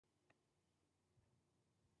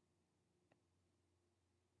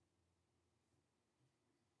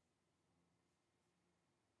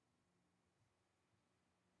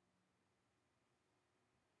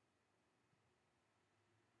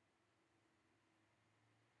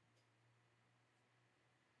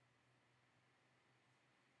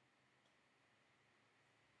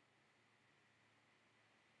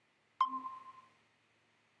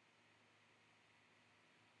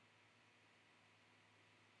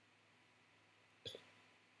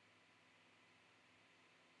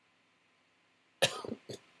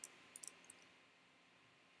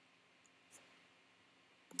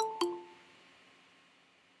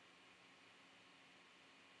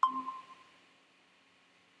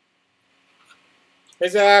Hey,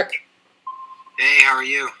 Zach. Hey, how are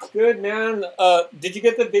you? Good, man. Did you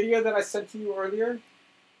get the video that I sent to you earlier?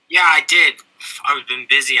 Yeah, I did. I've been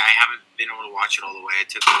busy. I haven't been able to watch it all the way. I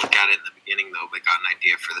took a look at it in the beginning, though, but got an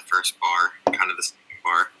idea for the first bar, kind of the second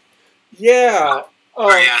bar. Yeah.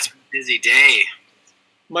 Yeah, it's been a busy day.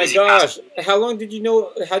 My Busy gosh. How long did you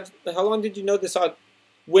know? How long did you know this?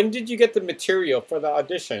 When did you get the material for the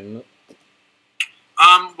audition?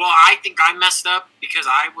 Well, I think I messed up because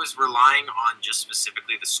I was relying on just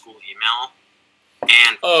specifically the school email,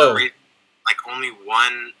 and like only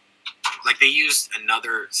one, like they used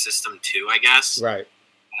another system too, I guess. Right.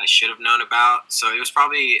 I should have known about, so it was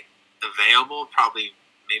probably available, probably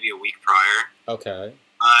maybe a week prior. Okay.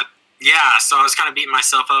 Yeah, so I was kind of beating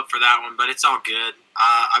myself up for that one, but it's all good.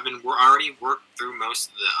 I've been already worked through most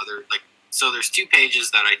of the other, so there's 2 pages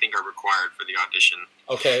that I think are required for the audition.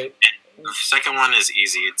 Okay. And the second one is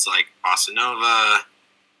easy. It's like bossa nova,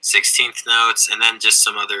 16th notes, and then just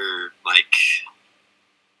some other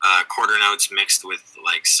quarter notes mixed with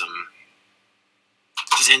some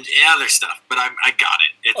just other stuff. But I got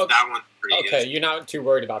it. It's that one's pretty good. Okay, you're not too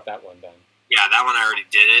worried about that one then. Yeah, that one I already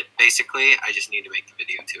did it, basically. I just need to make the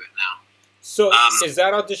video to it now. So, is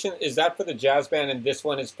that audition, is that for the jazz band, and this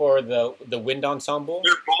one is for the wind ensemble?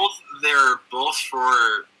 They're both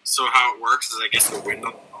for, so how it works is I guess the wind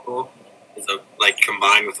ensemble is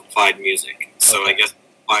combined with applied music. So I guess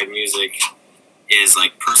applied music is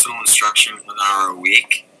personal instruction 1 hour a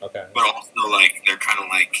week. Okay. But also they're kind of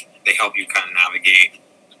they help you kind of navigate,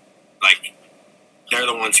 they're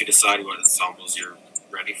the ones who decide what ensembles you're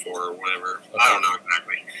ready for or whatever. Okay. I don't know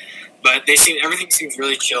exactly, but everything seems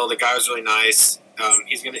really chill. The guy was really nice. I'm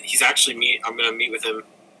gonna meet with him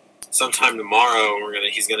sometime tomorrow.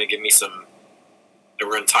 He's gonna give me some.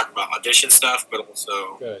 We're gonna talk about audition stuff, but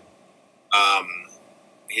also good.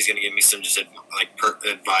 He's gonna give me some just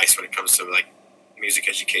advice when it comes to music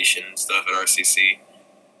education and stuff at RCC.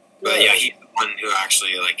 Good. But yeah, he's the one who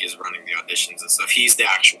actually is running the auditions and stuff. He's the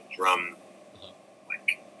actual drum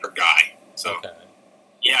guy. So. Okay.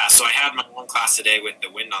 Yeah, so I had my one class today with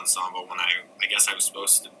the wind ensemble when I guess I was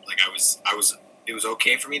supposed to, it was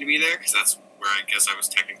okay for me to be there because that's where I guess I was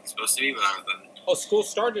technically supposed to be, but I was then... Oh, school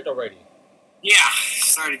started already? Yeah,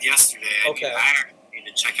 started yesterday. Okay. I need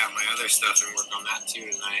to check out my other stuff and work on that too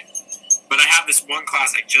tonight. But I have this one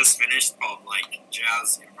class I just finished called,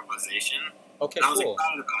 jazz improvisation. Okay, and I was cool.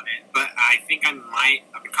 excited about it, but I think I've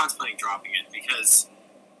been contemplating dropping it because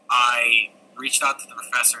I reached out to the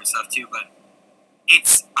professor and stuff too, but he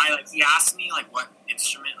asked me what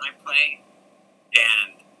instrument I play,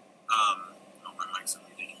 and my mic's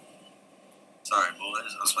unmuted. Sorry,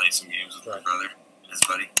 boys. I was playing some games with my brother and his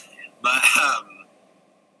buddy. But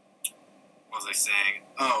what was I saying?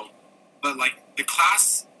 Oh, but the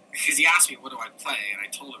class, because he asked me what do I play, and I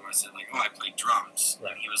told him, I said I play drums.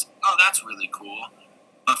 Right. And he was that's really cool.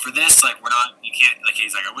 But for this, we're not. You can't.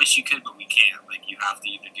 He's I wish you could, but we can't. You have to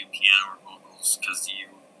either do piano or vocals because you.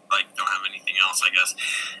 Don't have anything else, I guess.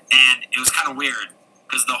 And it was kind of weird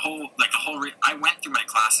because I went through my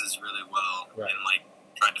classes really well and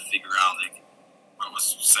tried to figure out what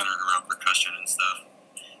was centered around percussion and stuff.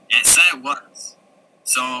 And it said it was.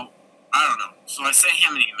 So I don't know. So I sent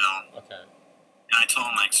him an email. Okay. And I told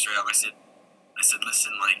him straight up. I said, listen,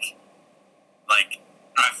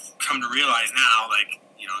 I've come to realize now,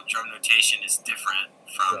 drum notation is different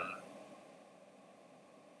from. Right.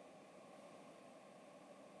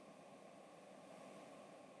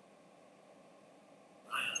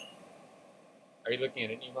 Are you looking at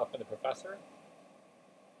an email from the professor?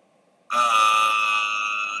 No.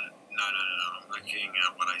 I'm looking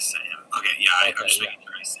at what I sent him. Okay, yeah, I'm just making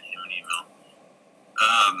sure I sent him an email.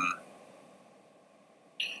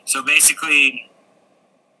 So basically,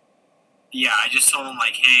 yeah, I just told him,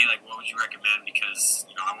 hey, what would you recommend? Because,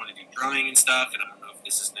 I want to do drumming and stuff, and I don't know if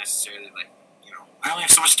this is necessarily, I only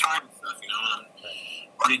have so much time and stuff, and I'm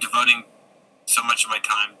already devoting so much of my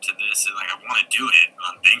time to this, and, I want to do it, and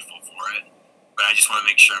I'm thankful for it. But I just want to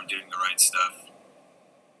make sure I'm doing the right stuff.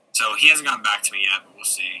 So he hasn't gotten back to me yet, but we'll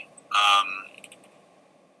see.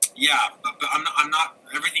 Yeah, but I'm not.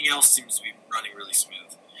 Everything else seems to be running really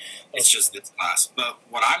smooth. It's just this class. But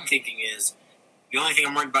what I'm thinking is, the only thing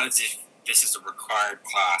I'm worried about is if this is a required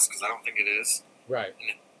class, because I don't think it is. Right. And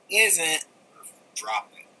if it isn't, drop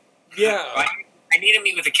it. Yeah. I need to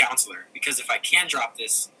meet with a counselor, because if I can drop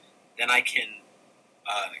this, then I can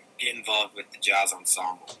get involved with the jazz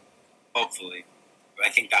ensemble. Hopefully. I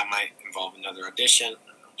think that might involve another audition.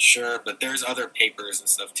 I'm not sure, but there's other papers and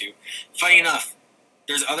stuff too. Funny enough,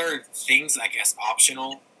 there's other things, I guess,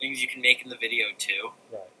 optional things you can make in the video too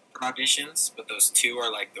for auditions, but those 2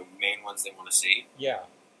 are the main ones they want to see. Yeah.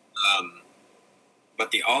 But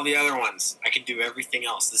all the other ones, I could do everything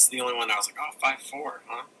else. This is the only one I was like, oh, 5-4,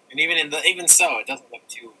 huh? And even so, it doesn't look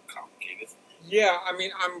too complicated. Yeah, I mean,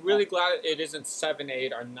 I'm really glad it isn't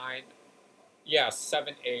 7-8 or 9. Yeah,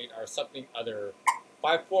 7-8 or something other.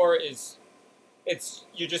 5-4 is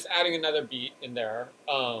you're just adding another beat in there.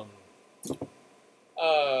 Uh,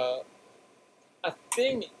 a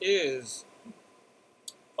thing is,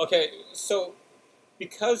 okay, so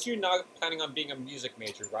because you're not planning on being a music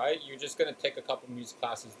major, right? You're just gonna take a couple music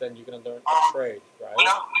classes, then you're gonna learn a trade, right?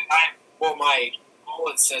 Well, my goal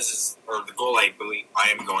it says is, or the goal I believe I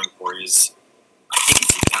am going for is, I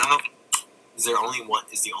don't know. Is there only one?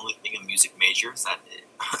 Is the only thing a music major? Is that it?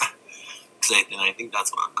 Because I think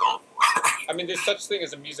that's what I'm going for. I mean, there's such thing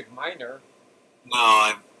as a music minor.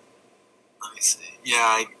 No, let me see.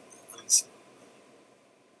 Yeah, let me see.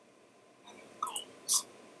 Goals.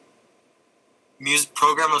 Music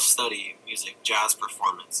program of study, music, jazz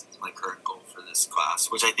performance is my current goal for this class,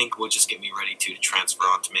 which I think will just get me ready to transfer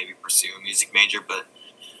on to maybe pursue a music major. But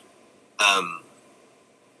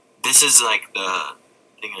this is like the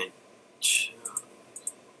thing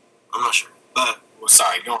I'm not sure. But well,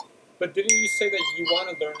 sorry, go on. But didn't you say that you want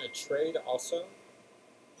to learn a trade also?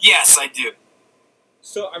 Yes, I do.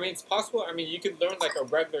 So, I mean, it's possible. I mean, you could learn like a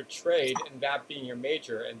regular trade and that being your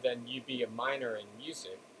major, and then you be a minor in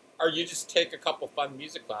music. Or you just take a couple fun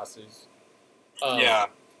music classes. Yeah.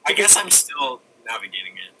 I guess I'm still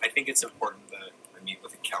navigating it. I think it's important that I meet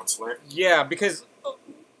with a counselor. Yeah, because...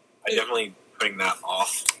 I'm definitely putting that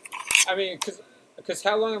off. I mean, because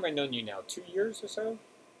how long have I known you now? 2 years or so?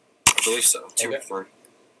 I believe so. 2 or 3.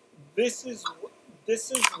 This is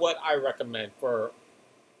what I recommend for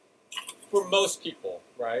most people,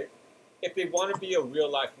 right? If they want to be a real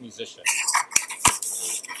life musician,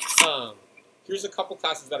 here's a couple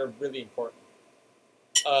classes that are really important.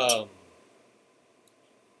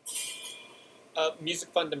 Music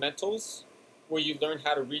fundamentals, where you learn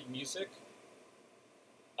how to read music.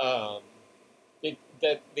 They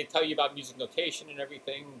tell you about music notation and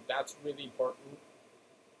everything. That's really important.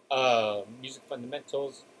 Music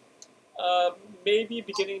fundamentals. Maybe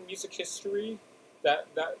beginning music history.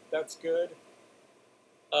 That's good.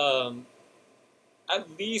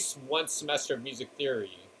 At least one semester of music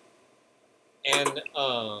theory, and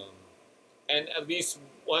at least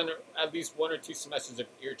one or two semesters of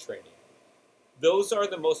ear training. Those are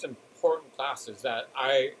the most important classes that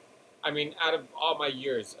I mean, out of all my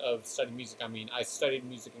years of studying music, I mean, I studied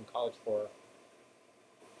music in college for,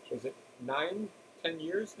 was it 9, 10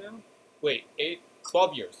 years now? Wait, 8,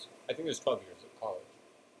 12 years. I think it was 12 years of college.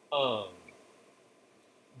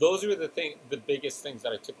 Those are the biggest things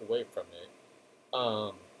that I took away from it.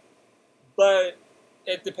 But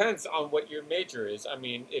it depends on what your major is. I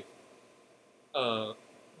mean, if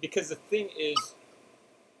because the thing is,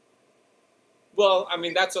 well, I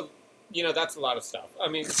mean, that's a lot of stuff. I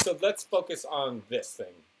mean, so let's focus on this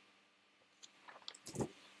thing.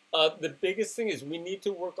 The biggest thing is we need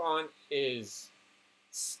to work on is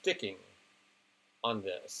sticking on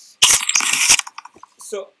this.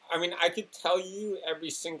 So, I mean, I could tell you every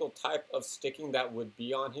single type of sticking that would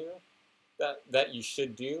be on here that you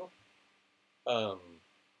should do. But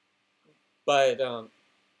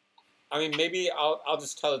I mean, maybe I'll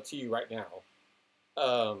just tell it to you right now.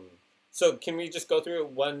 So can we just go through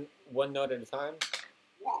it one note at a time?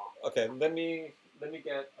 Okay, let me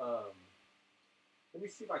get let me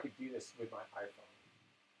see if I could do this with my iPhone,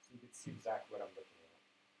 so you can see exactly what I'm looking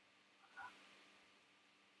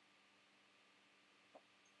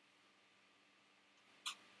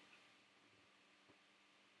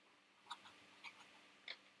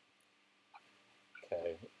at.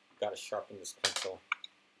 Okay, got to sharpen this pencil.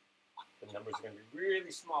 The numbers are going to be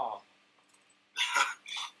really small.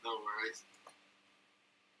 No worries.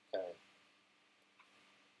 Okay.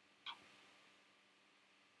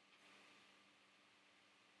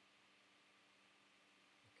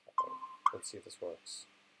 Let's see if this works.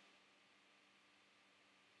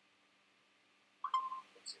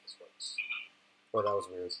 Oh, that was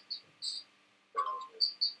weird.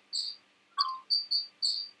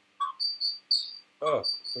 Oh,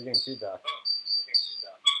 we're getting feedback.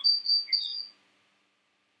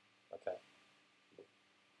 Okay.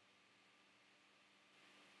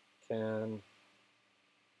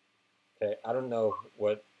 Okay, I don't know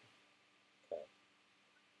what. Okay.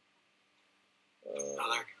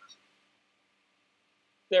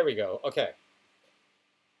 There we go. Okay.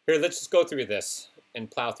 Here, let's just go through this and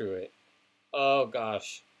plow through it. Oh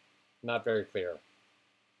gosh, not very clear.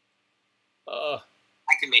 I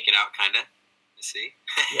can make it out, kind of. You see?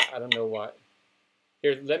 Yeah, I don't know why.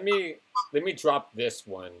 Here, let me drop this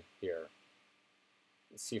one here.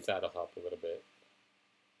 Let's see if that'll help a little bit.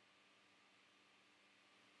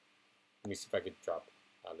 Let me see if I could drop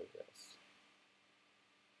out of this.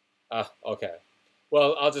 Okay.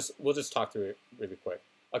 Well, we'll just talk through it really quick.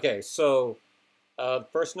 Okay, so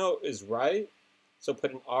first note is right. So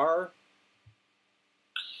put an R.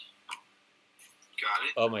 Got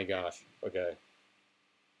it. Oh my gosh. Okay.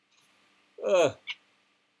 Ugh.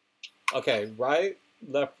 Okay, right,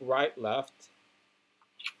 left, right, left.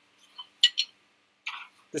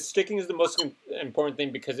 The sticking is the most important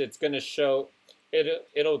thing because it's going to show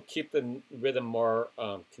it'll keep the rhythm more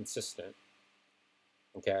consistent.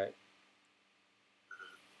 Okay.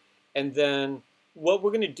 And then what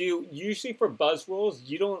we're going to do usually for buzz rolls,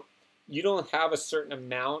 you don't have a certain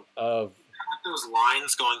amount of Those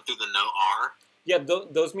lines going through the note R. Yeah,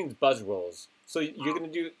 those means buzz rolls. So you're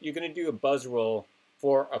gonna do a buzz roll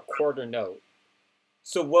for a quarter note.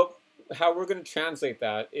 So how we're gonna translate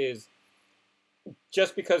that is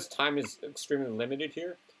just because time is extremely limited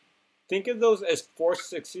here. Think of those as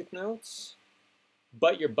 4/60th notes,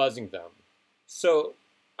 but you're buzzing them. So,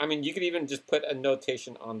 I mean, you could even just put a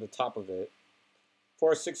notation on the top of it.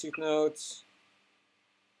 4/60th notes,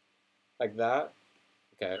 like that.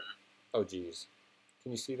 Okay. Oh, geez.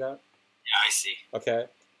 Can you see that? Yeah, I see. Okay.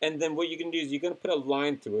 And then what you can do is you're going to put a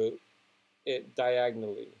line through it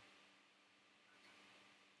diagonally.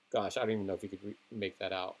 Gosh, I don't even know if you could make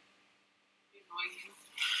that out.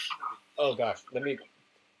 Oh, gosh. Maybe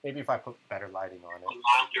if I put better lighting on it. A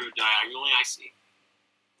line through diagonally, I see.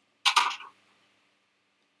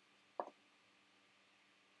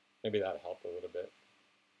 Maybe that'll help a little bit.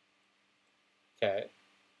 Okay.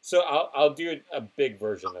 So I'll do a big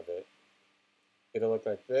version of it. It'll look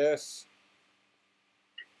like this.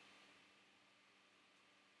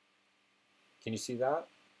 Can you see that?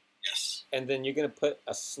 Yes. And then you're going to put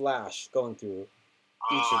a slash going through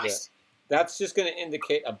each of it. See. That's just going to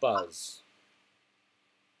indicate a buzz.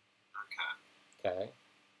 Okay. Okay.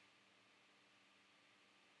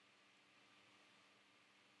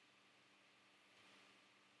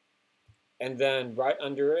 And then right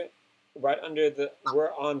under it,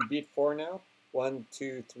 we're on beat 4 now. 1,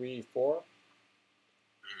 2, 3, 4.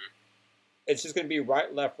 Mm-hmm. It's just going to be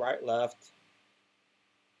right, left, right, left.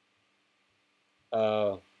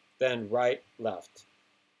 Then right, left.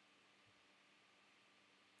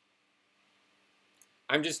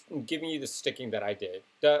 I'm just giving you the sticking that I did.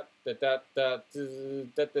 Da, da, da, da, da,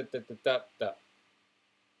 da, da, da, da, da.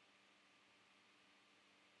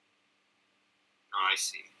 Oh, I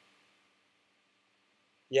see.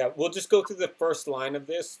 Yeah, we'll just go through the first line of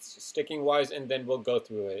this, sticking wise, and then we'll go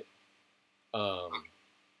through it.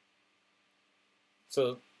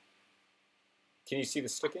 So, can you see the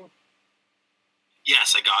sticking?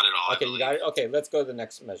 Yes, I got it all. Okay, you got it? Okay, let's go to the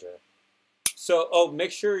next measure. So,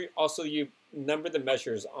 make sure also you number the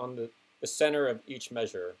measures on the center of each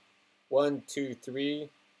measure. 1, 2, 3.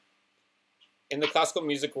 In the classical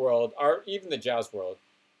music world, or even the jazz world,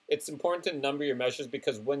 it's important to number your measures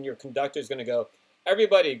because when your conductor is going to go,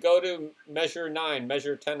 everybody go to measure 9,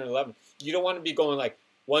 measure 10, and 11. You don't want to be going like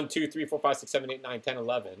 1, 2, 3, 4, 5, 6, 7, 8, 9, 10,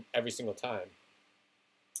 11 every single time.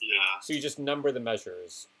 Yeah. So you just number the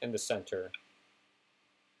measures in the center.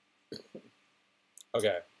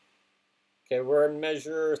 Okay. Okay, we're in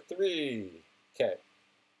measure 3. Okay.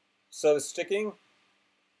 So the sticking,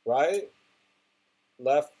 right,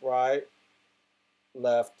 left, right,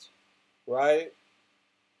 left, right,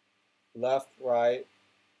 left, right,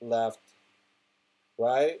 left,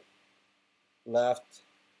 right, left,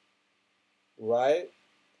 right.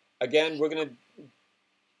 Again, we're going to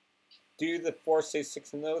do the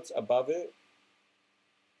 4/6 notes above it,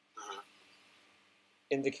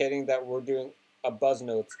 indicating that we're doing a buzz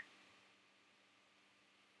notes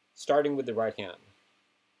starting with the right hand.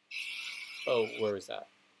 Oh, where is that?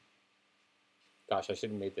 Gosh, I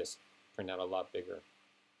should have made this print out a lot bigger.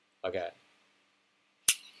 Okay.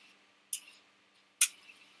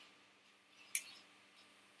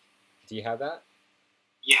 Do you have that?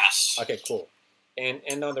 Yes. Okay, cool. And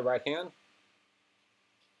end on the right hand?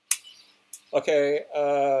 Okay,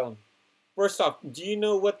 first off, do you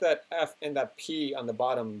know what that F and that P on the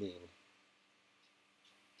bottom mean?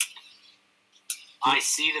 I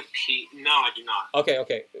see the P. No, I do not.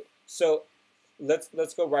 Okay. So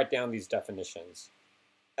let's go write down these definitions.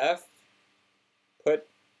 F, put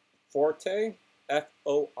forte,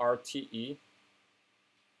 F-O-R-T-E.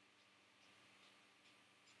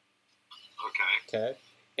 Okay.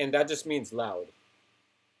 And that just means loud.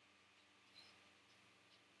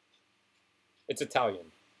 It's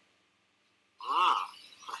Italian. Ah.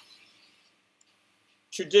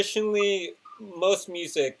 Traditionally, most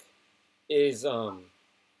music is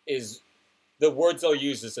the words they'll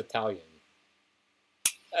use is Italian.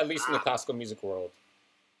 At least in the classical music world.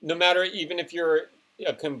 No matter, even if you're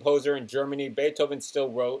a composer in Germany, Beethoven still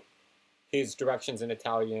wrote his directions in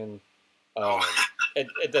Italian. Um,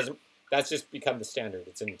 it doesn't. That's just become the standard.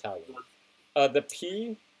 It's in Italian. The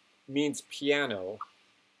P means piano,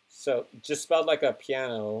 so just spelled like a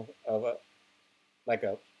piano of a like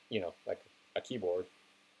a like a keyboard,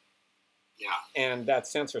 Yeah. and that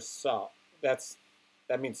stands for soft. That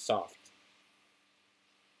means soft.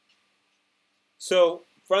 So,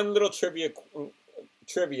 fun little trivia.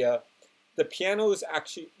 The piano is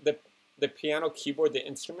actually the piano keyboard, the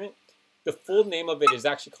instrument. The full name of it is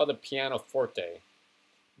actually called a pianoforte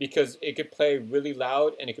because it could play really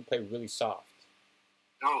loud and it could play really soft.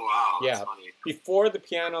 Oh wow, that's Yeah. funny. Before the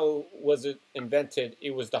piano was invented,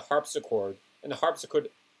 it was the harpsichord, and the harpsichord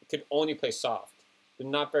could only play soft. They're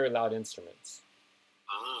not very loud instruments.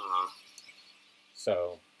 Ah.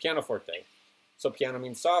 So, pianoforte. So, piano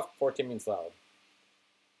means soft, forte means loud.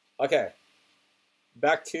 Okay.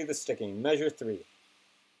 Back to the sticking. Measure 3.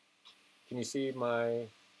 Can you see my...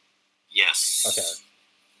 Yes. Okay.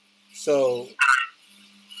 So,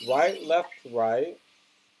 right, left, right.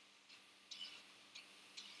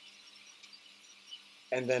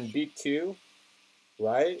 And then beat 2.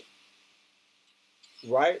 Right.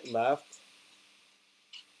 Right, left.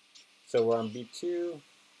 So we're on beat 2.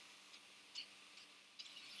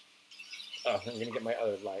 Oh, I'm going to get my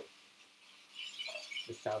other light.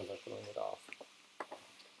 The sounds are throwing it off.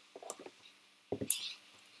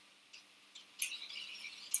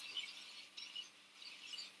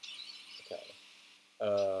 Okay.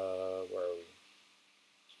 Where are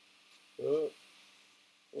we?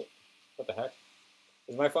 What the heck?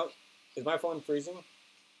 Is my phone freezing?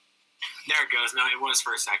 There it goes. No, it was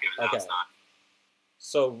for a second. Now Okay. it's not.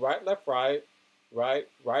 So right, left, right, right,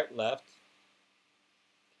 right, left.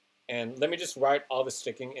 And let me just write all the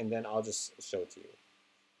sticking, and then I'll just show it to you.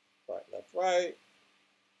 Right, left, right.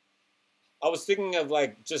 I was thinking of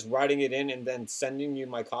like just writing it in and then sending you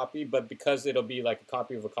my copy, but because it'll be like a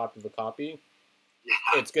copy of a copy of a copy, Yeah.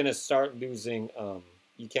 it's gonna start losing.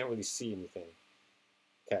 You can't really see anything.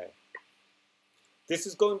 Okay. This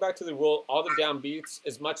is going back to the rule. All the downbeats,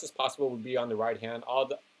 as much as possible, would be on the right hand. All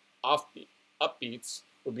the upbeats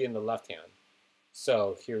would be in the left hand.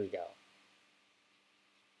 So here we go.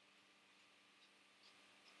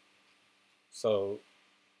 So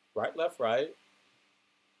right, left, right.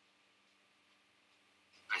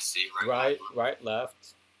 I see. Right, right,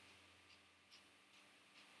 left.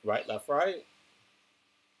 Right, left, right.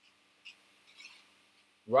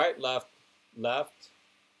 Right, left, left.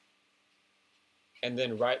 And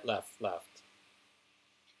then right, left, left.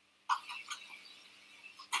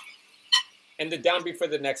 And the downbeat for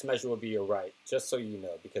the next measure will be your right, just so you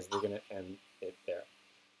know, because we're going to end it there.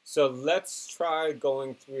 So let's try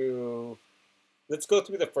going through, let's go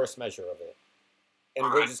through the first measure of it. And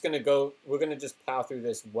we're just going to go, we're going to just plow through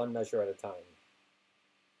this one measure at a time.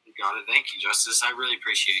 You got it. Thank you, Justice. I really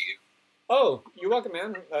appreciate you. Oh, you're welcome,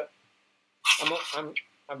 man.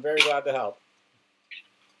 I'm very glad to help.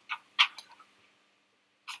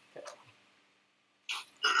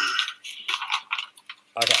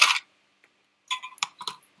 Okay.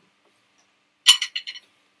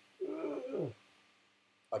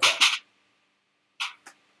 Okay.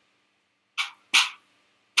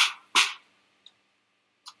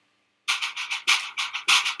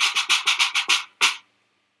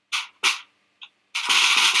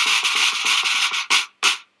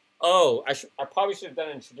 Oh, I probably should have done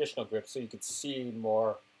it in traditional grip so you could see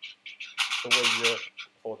more the way you're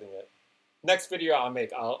holding it. Next video I'll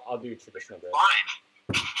make, I'll do traditional grip.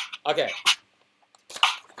 Fine. Okay.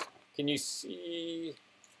 Can you see?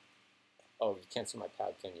 Oh, you can't see my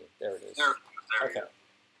pad, can you? There it is. There Okay.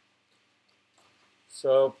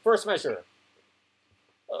 So first measure.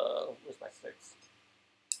 Where's my sticks?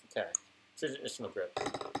 Okay. Traditional grip.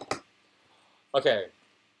 Okay.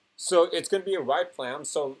 So it's going to be a right flam.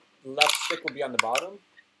 So left stick will be on the bottom.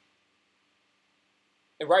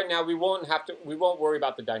 And right now we won't worry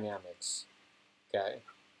about the dynamics. Okay.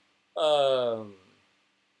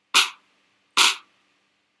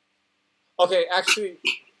 Okay, actually,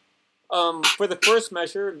 for the first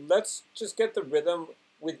measure, let's just get the rhythm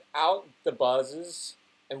without the buzzes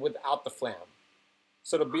and without the flam.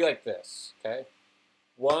 So it'll be like this, okay?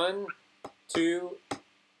 1, 2,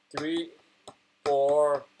 3,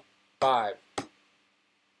 4, 5.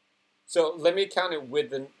 So let me count it with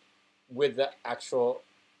the actual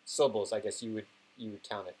syllables. I guess you would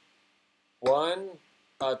count it. 1,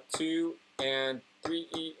 2, and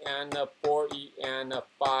 3E, and 4E, and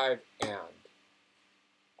 5, and.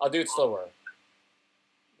 I'll do it slower.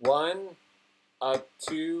 1,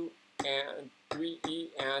 2, and 3E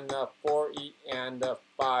and 4E and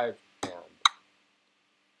 5 and.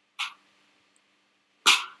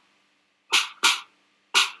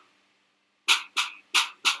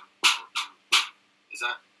 Is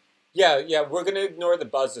that? Yeah, we're going to ignore the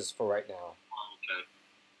buzzes for right now. Okay.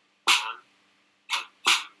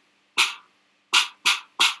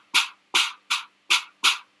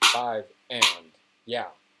 5 and. Yeah.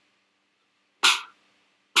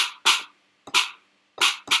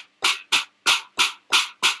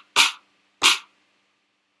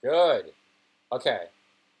 Good. Okay.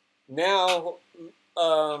 Now,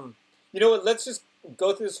 you know what? Let's just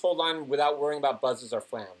go through this whole line without worrying about buzzes or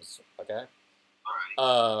flams. Okay.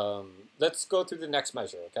 All right. Let's go through the next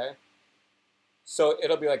measure. Okay. So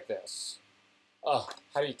it'll be like this. Oh,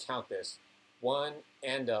 how do you count this? 1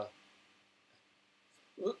 and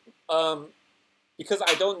because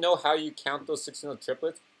I don't know how you count those 16-note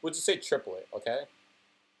triplets, we'll just say triplet. Okay.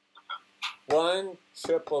 1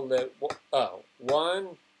 triplet.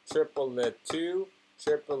 1 triplet 2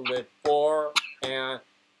 triplet 4 and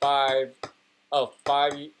 5. Oh,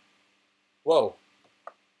 5. Whoa.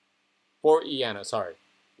 4 Eana. Sorry.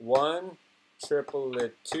 1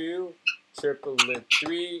 triplet 2 triplet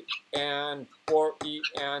 3 and 4 E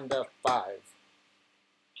and 5.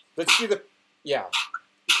 Let's do the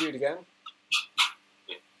do it again. 1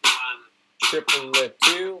 Triplet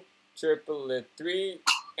 2 triplet 3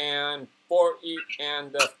 and 4 E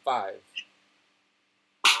and 5. 1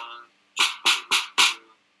 2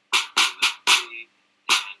 3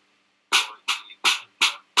 and 4 E and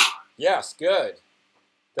 5. Yes, good.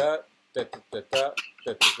 Da da da da da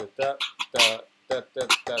da da da da da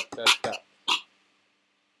da da da.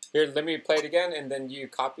 Here, let me play it again, and then you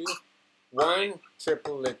copy. 1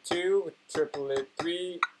 triplet 2 triplet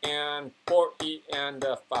 3 and 4 E and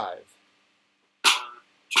 5.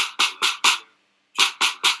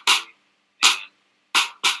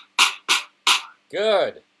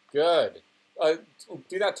 Good, good.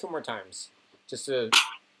 Do that 2 more times, just to.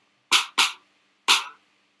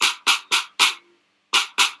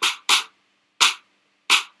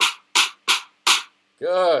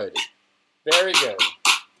 Good, very good.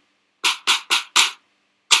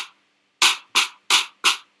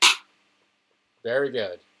 Very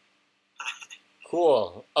good.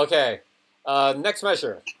 Cool. Okay. Next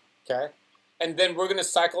measure. Okay. And then we're gonna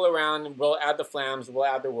cycle around. And we'll add the flams. We'll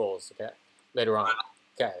add the rolls. Okay. Later on.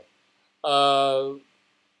 Okay.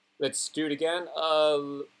 Let's do it again.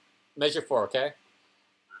 Measure 4. Okay.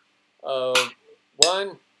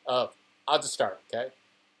 1. I'll just start. Okay.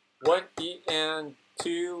 1 E and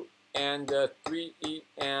 2 and 3 E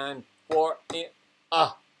and 4 E.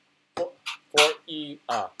 4 E.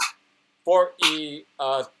 4 E,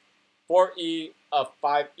 4 E,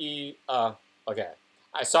 5 E, okay.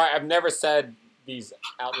 Sorry, I've never said these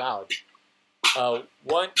out loud.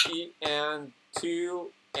 1 E and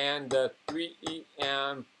 2 and 3 E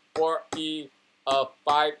and 4 E,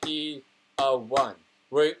 5 E, 1.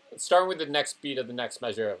 We're starting with the next beat of the next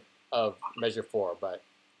measure of measure 4, but.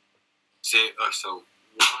 Say, so 1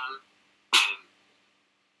 and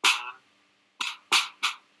 1.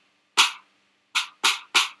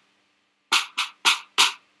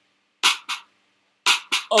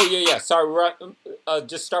 Oh, yeah. Sorry, we're at,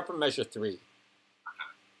 just start from measure 3. Okay.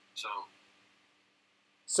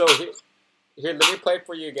 So here, let me play it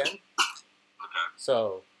for you again. Okay.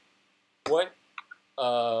 So, 1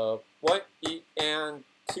 E and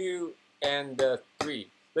 2 and 3.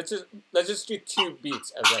 Let's just do 2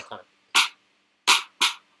 beats at that time.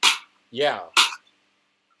 Yeah.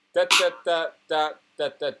 Da da da da da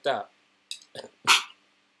da da.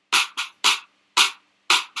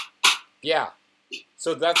 Yeah.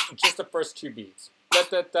 So that's just the first 2 beats. Da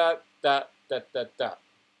da da da da da da.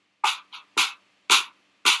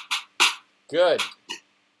 Good.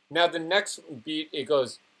 Now the next beat, it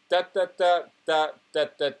goes da da da da da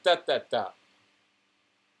da da da da.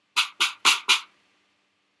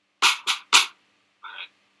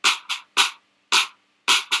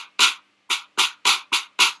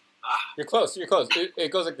 You're close. It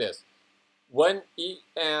goes like this: 1 E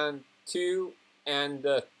and 2 and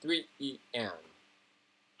 3 E and.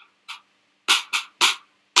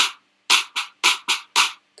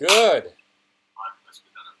 Good.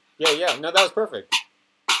 Yeah. No, that was perfect.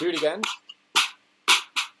 Do it again.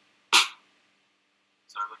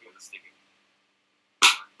 Sorry, looking at the sticking.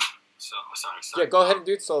 So, sorry. Yeah, go ahead and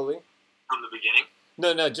do it slowly. From the beginning?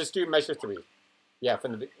 No, just do measure 3. Yeah,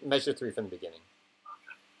 from the measure 3 from the beginning.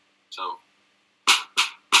 Okay. So.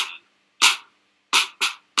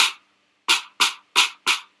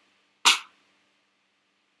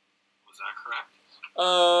 Was that correct?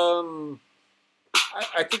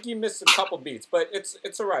 I think you missed a couple beats, but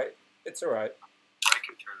it's all right. It's all right. I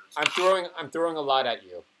can turn this. I'm throwing a lot at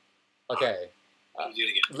you. Okay. Do it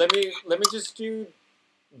again. Let me just do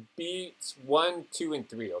beats 1, 2, and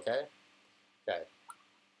 3. Okay. Okay.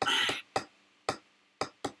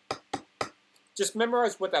 Just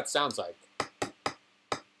memorize what that sounds like.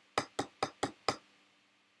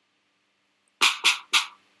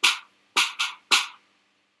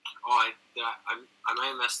 Oh, I might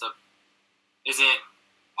have messed up. Is it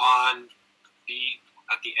on beat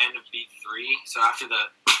at the end of beat 3? So after the,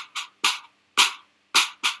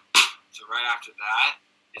 so right after that,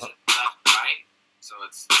 is it left, right? So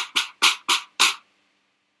it's, is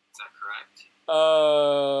that correct?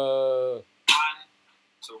 One.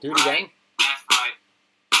 So Do it right, again. left, right,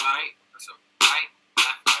 right. So right,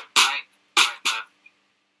 left, right, right, right, left,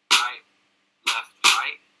 right, left,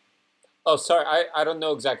 right. Oh, sorry. I don't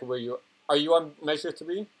know exactly where you are. You on measure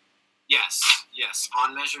 3? Yes,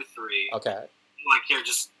 on measure 3. Okay. Like here,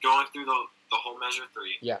 just going through the whole measure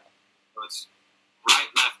 3. Yeah. So it's right,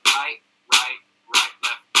 left, right, right, right,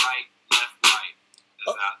 left, right, left, right.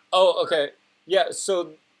 Is that? Oh, okay. Yeah.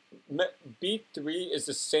 So beat 3 is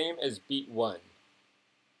the same as beat 1.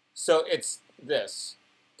 So it's this.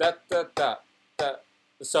 Da da da da.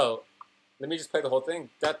 So let me just play the whole thing.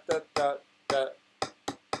 Da da da da.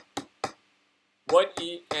 1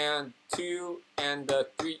 E and 2 and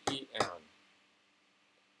 3 E and.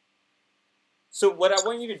 So what I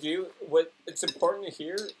want you to do, what it's important to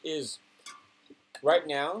hear is right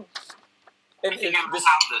now. And I think I must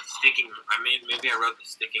have the sticking. Maybe I wrote the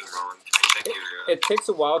sticking wrong. Can I check your? It takes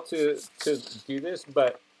a while to do this,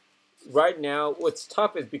 but right now what's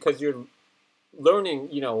tough is because you're learning,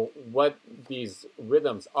 you know, what these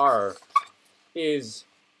rhythms are, is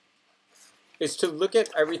to look at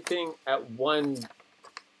everything at one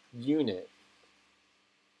unit.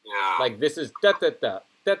 Yeah. Like this is da da da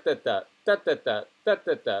da da da da da da da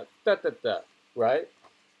da da da da da, right?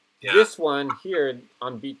 Yeah. This one here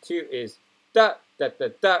on beat 2 is da da da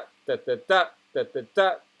da da da da da da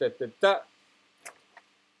da da da da.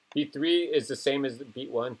 Beat 3 is the same as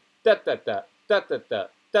beat 1. Da da da da da da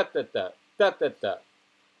da da da da da da.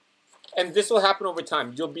 And this will happen over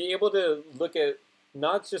time. You'll be able to look at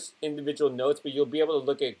not just individual notes, but you'll be able to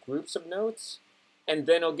look at groups of notes, and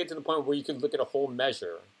then it'll get to the point where you can look at a whole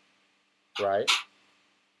measure, right?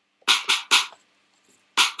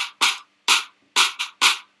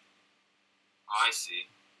 I see.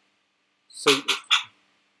 So,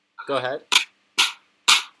 go ahead.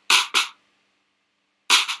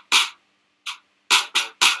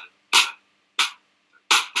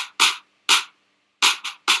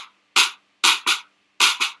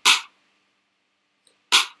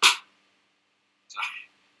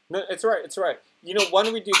 No, it's right. It's right. You know, why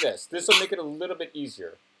don't we do this? This will make it a little bit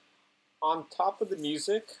easier. On top of the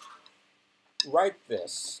music, write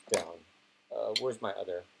this down. Where's my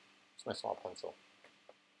other? Where's my small pencil?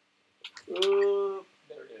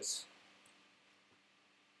 There it is.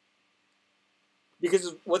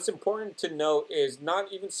 Because what's important to know is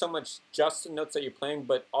not even so much just the notes that you're playing,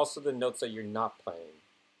 but also the notes that you're not playing.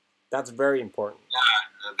 That's very important.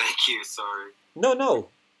 Yeah, thank you. Sorry. No,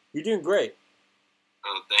 you're doing great.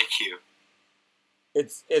 Oh, thank you.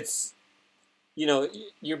 It's, you know,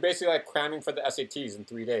 you're basically like cramming for the SATs in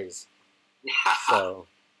 3 days. Yeah. So,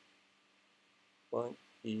 1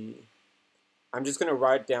 E. I'm just gonna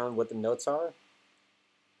write down what the notes are,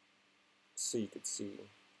 so you could see.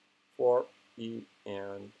 4 E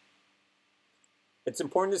and. It's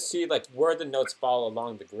important to see like where the notes fall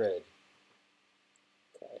along the grid.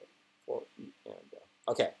 Okay, 4 E and.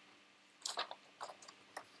 Okay.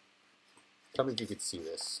 Tell me if you could see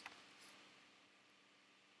this.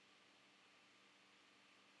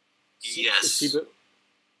 Yes.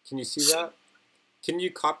 Can you see that? Can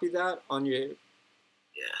you copy that on your?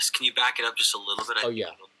 Yes. Can you back it up just a little bit? Oh yeah.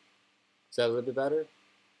 Is that a little bit better?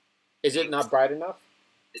 Is it not bright enough?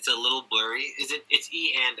 It's a little blurry. Is it? It's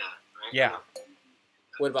E and A, right? Yeah.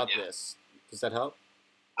 What about this? Does that help?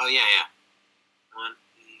 Oh yeah.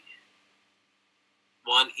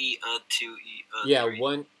 1 E, 2 E, yeah, 3.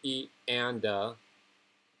 1 E and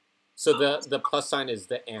So the plus sign is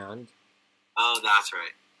the and. Oh, that's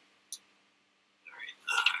right. All right.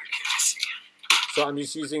 Okay, I see. So I'm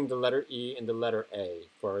just using the letter E and the letter A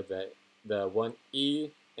for the 1 E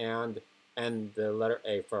and the letter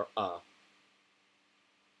A for .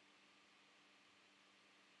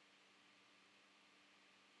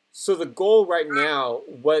 So the goal right now,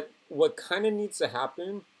 what kind of needs to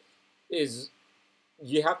happen is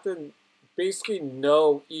you have to basically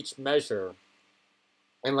know each measure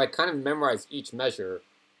and like kind of memorize each measure.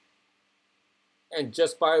 And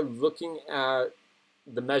just by looking at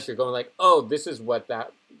the measure, going like, oh, this is what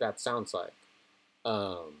that sounds like.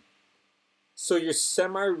 So you're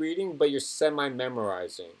semi-reading, but you're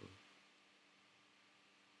semi-memorizing.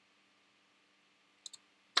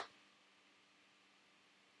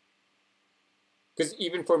 Because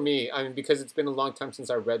even for me, I mean, because it's been a long time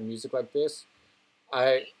since I read music like this,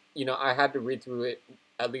 I had to read through it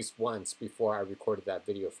at least once before I recorded that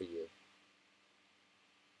video for you.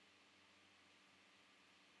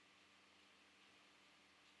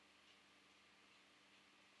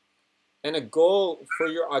 And a goal for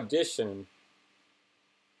your audition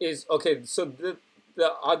is, okay, so the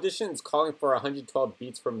audition is calling for 112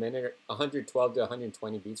 beats per minute, 112 to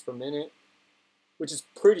 120 beats per minute, which is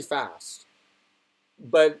pretty fast.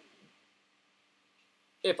 But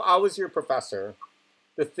if I was your professor,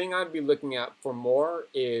 the thing I'd be looking at for more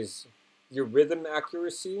is your rhythm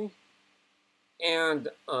accuracy and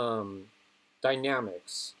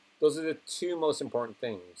dynamics. Those are the two most important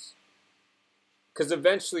things. Because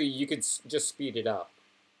eventually you could just speed it up.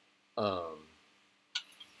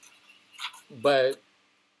 But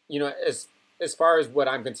as far as what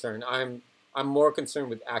I'm concerned, I'm more concerned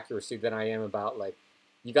with accuracy than I am about, like,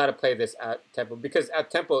 you got to play this at tempo, because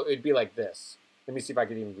at tempo it'd be like this. Let me see if I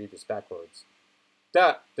can even read this backwards.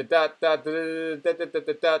 Da da da da da da da da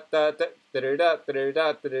da da da da da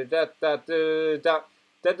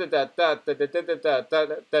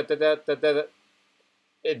da da da da.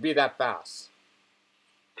 It'd be that fast.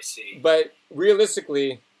 I see. But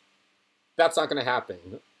realistically, that's not going to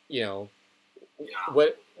happen. Yeah.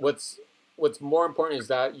 What's more important is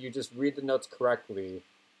that you just read the notes correctly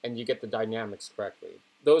and you get the dynamics correctly.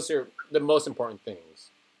 Those are the most important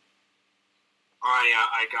things. All right,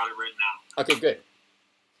 I got it written out. Okay, good.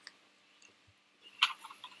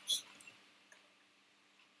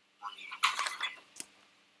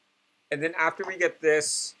 And then after we get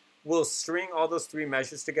this, we'll string all those three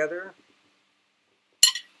measures together.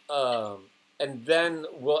 And then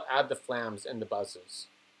we'll add the flams and the buzzes.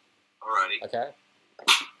 Alrighty. Okay?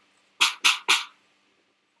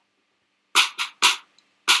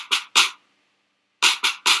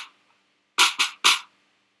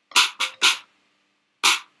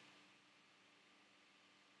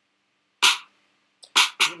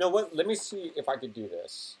 You know what? Let me see if I could do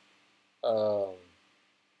this. Oh,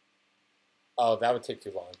 that would take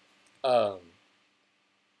too long.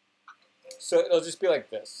 So it'll just be like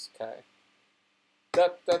this, okay? Da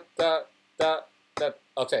da da da da.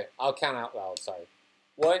 Okay, I'll count out loud. Sorry.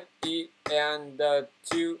 1 E and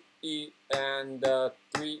 2 E and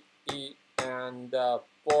 3 E and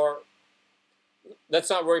 4. Let's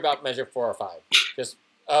not worry about measure 4 or 5. Just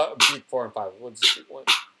beat 4 and 5. We'll just do 1.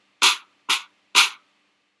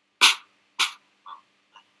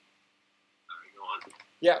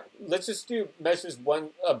 Yeah, let's just do measures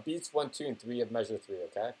beats 1, 2, and 3 of measure 3.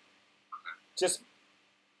 Okay. Just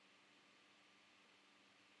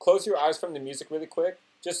close your eyes from the music really quick.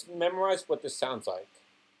 Just memorize what this sounds like,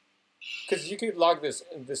 because you could log this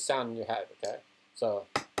sound in your head. Okay. So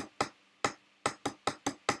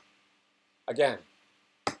again,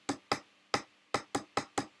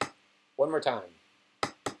 one more time.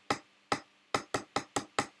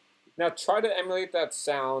 Now try to emulate that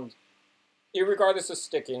sound, irregardless of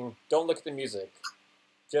sticking. Don't look at the music.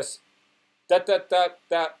 Just da da da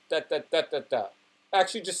da da da da da da.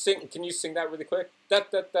 Actually, just sing. Can you sing that really quick? Da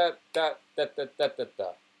da da da da da da da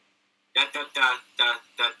da. Da da da da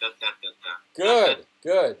da da da da. Good,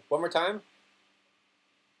 good. One more time.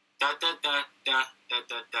 Da da da da da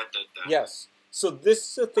da da da. Yes. So this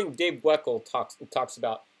is the thing Dave Weckl talks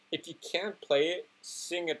about. If you can't play it,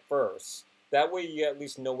 sing it first. That way you at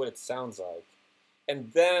least know what it sounds like,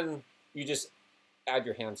 and then you just add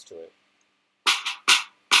your hands to it.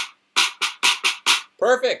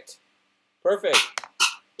 Perfect. Perfect.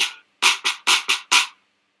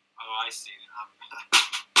 Oh, I see.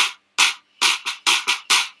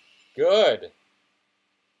 Good.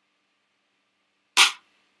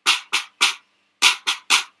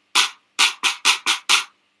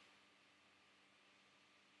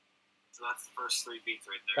 So that's the first 3 beats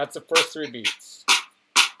right there. That's the first 3 beats.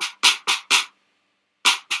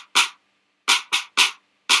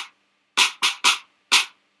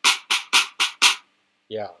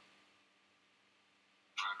 Yeah.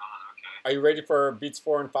 Are you ready for beats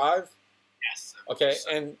 4 and 5? Yes. Okay,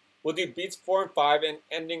 and we'll do beats 4 and 5 and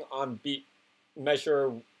ending on beat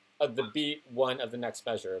measure of the beat 1 of the next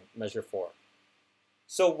measure, measure 4.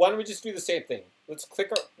 So why don't we just do the same thing?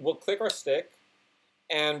 We'll click our stick,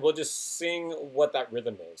 and we'll just sing what that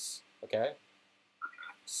rhythm is. Okay.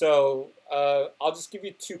 So I'll just give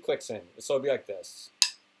you 2 clicks in. So it'll be like this.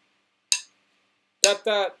 Da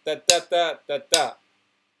da da da da da da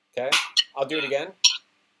Okay, I'll do it again.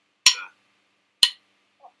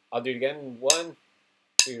 I'll do it again. 1,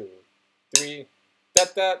 2, 3. Da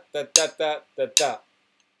da da da da da da.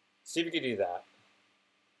 See if you can do that.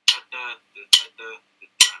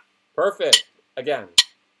 Perfect. Again.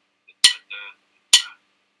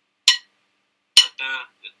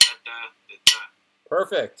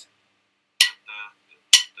 Perfect.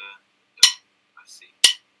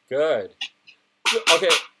 Good. Okay,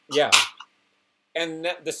 yeah. And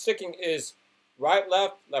the sticking is right,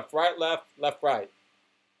 left, left, right, left, left, right.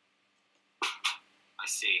 I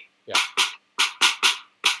see. Yeah.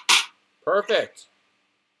 Perfect.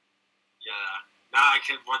 Yeah. Now I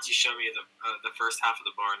can. Once you show me the first half of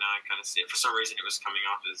the bar, now I kind of see it. For some reason, it was coming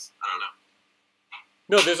off as I don't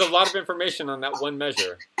know. No, there's a lot of information on that one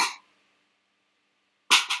measure.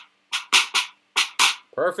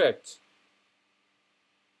 Perfect.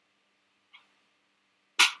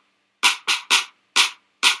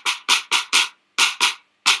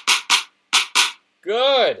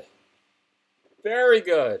 Good. Very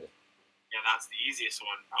good. Yeah, that's the easiest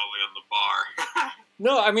one probably on the bar.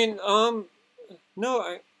 No, I mean,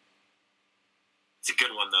 no, It's a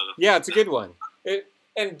good one though. yeah, it's a good one.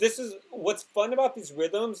 And this is what's fun about these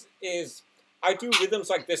rhythms is I do rhythms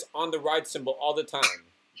like this on the ride cymbal all the time.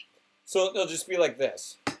 So it'll just be like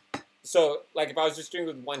this. So like if I was just doing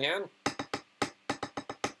it with one hand,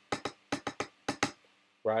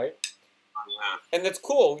 right? Yeah. And that's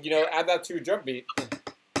cool, you know, add that to a drum beat.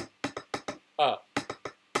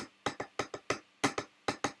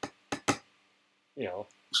 You know.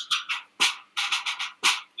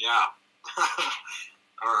 Yeah.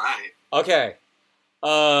 All right. Okay.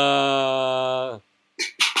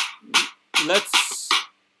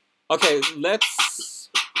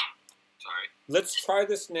 Let's try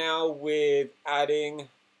this now with adding.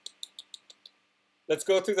 Let's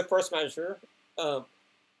go through the first measure.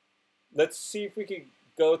 Let's see if we can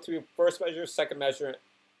go through first measure, second measure.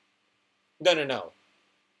 No.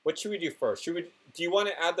 What should we do first? Do you want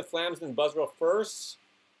to add the flams and buzz roll first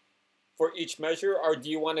for each measure, or do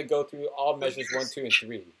you want to go through all measures 1, 2, and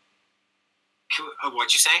 3?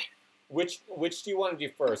 What'd you say? Which do you want to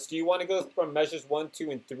do first? Do you want to go from measures 1, 2,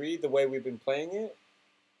 and 3 the way we've been playing it,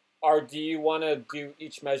 or do you want to do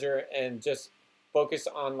each measure and just focus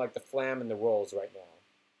on like the flam and the rolls right now?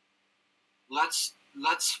 Let's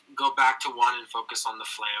go back to 1 and focus on the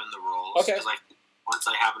flam and the rolls. Okay. Because once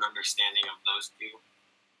I have an understanding of those two,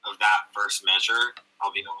 of that first measure,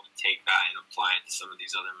 I'll be able to take that and apply it to some of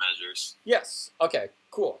these other measures. Yes. Okay.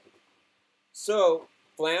 Cool. So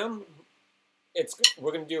flam,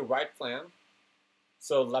 we're gonna do right flam.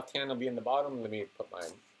 So left hand will be in the bottom. Let me put my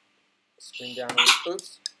screen down.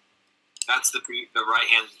 Oops. That's the right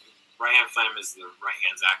hand. Right hand flam is the right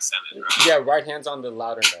hand's accented, right? Yeah, right hand's on the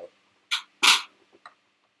louder note.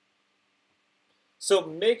 So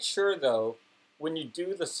make sure though, when you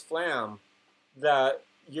do this flam, that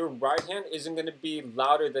your right hand isn't going to be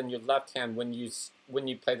louder than your left hand when you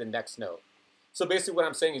play the next note. So basically what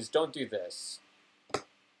I'm saying is don't do this.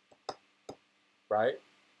 Right?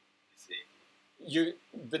 I see.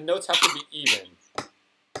 The notes have to be even.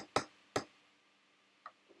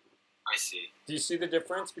 I see. Do you see the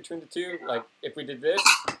difference between the two? Like if we did this?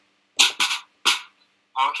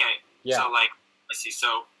 Okay. Yeah. So I see.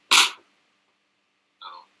 So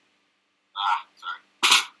sorry.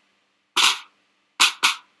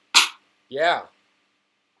 Yeah.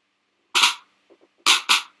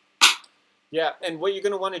 Yeah, and what you're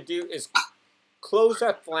going to want to do is close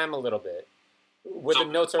that flam a little bit, where the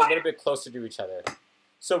notes are a little bit closer to each other.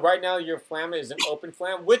 So right now your flam is an open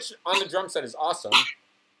flam, which on the drum set is awesome,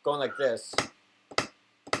 going like this.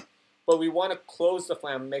 But we want to close the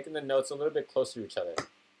flam, making the notes a little bit closer to each other.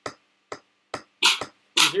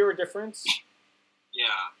 You hear a difference? Yeah.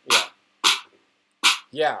 Yeah.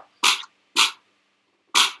 Yeah.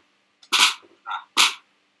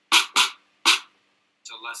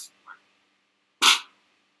 So less.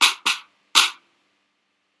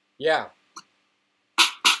 Yeah.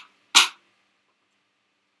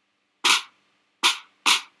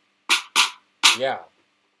 Yeah.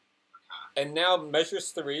 And now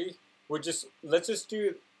measures 3. Let's just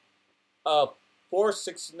do 4,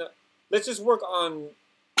 6. Let's just work on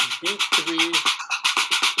beat 3.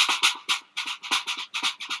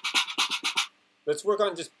 Let's work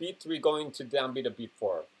on just beat 3 going to downbeat of beat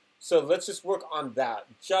 4. So let's just work on that,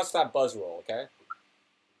 just that buzz roll, okay?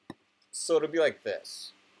 So it'll be like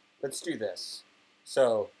this. Let's do this.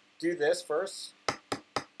 So do this first.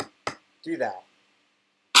 Do that.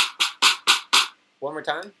 One more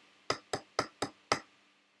time.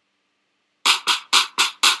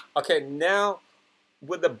 Okay, now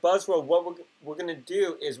with the buzz roll, what we're going to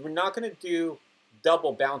do is we're not going to do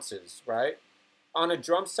double bounces, right? On a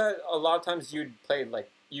drum set, a lot of times you'd play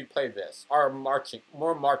this, or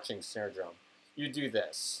more marching snare drum. You do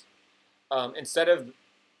this instead of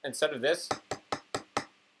this,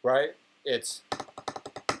 right? It's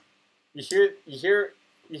you hear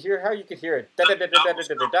how you could hear it, da, da, da, da, da,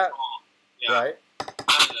 da, da, da, right?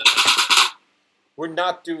 We're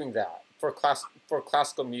not doing that for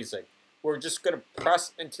classical music. We're just going to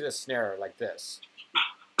press into the snare like this.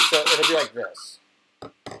 So it'll be like this.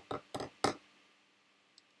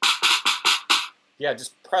 Yeah,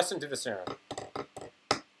 just press into the snare.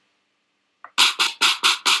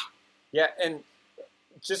 Yeah, and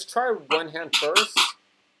just try one hand first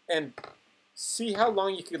and see how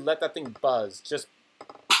long you can let that thing buzz. Just,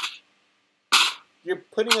 you're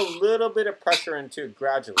putting a little bit of pressure into it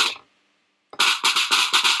gradually.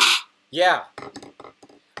 Yeah.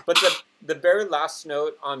 But the very last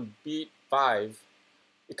note on beat 5,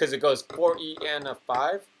 because it goes 4E and a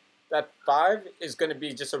 5, that 5 is going to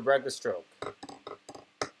be just a regular stroke.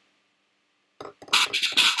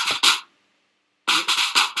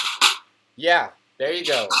 Yeah, there you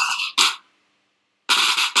go.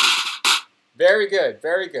 Very good,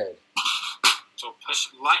 very good. So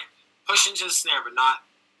push into the snare, but not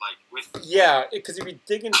like with. Yeah, because if you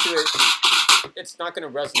dig into it, it's not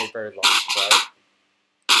going to resonate very long, right?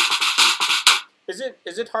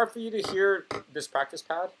 Is it hard for you to hear this practice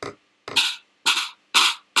pad?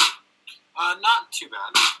 Not too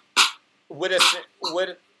bad. Would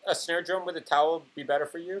a snare drum with a towel be better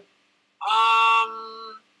for you?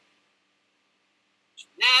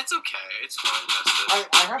 Nah, it's okay. It's fine.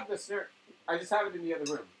 I have the snare. I just have it in the other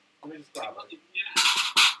room. Let me just grab it. Yeah.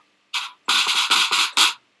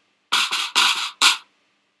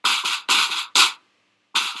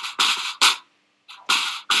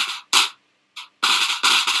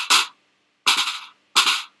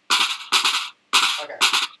 Okay.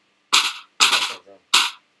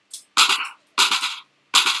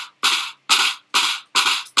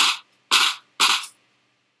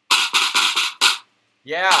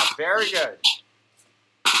 Yeah, very good.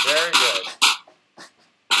 Very good.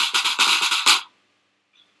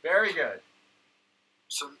 Very good.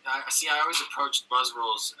 So, I always approached buzz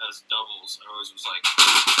rolls as doubles. I always was like...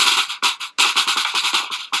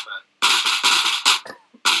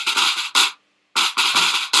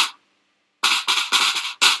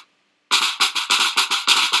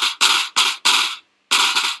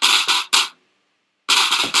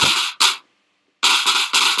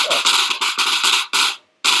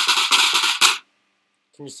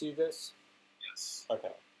 Can you see this? Yes.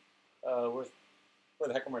 Okay. Where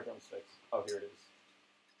the heck are my drumsticks? Oh, here it is.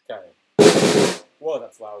 Okay. Whoa,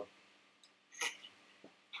 that's loud.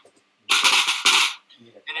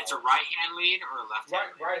 And it's a right-hand lead or a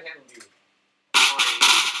left-hand lead? Right hand lead. Or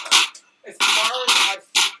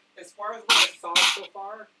As far as what I saw so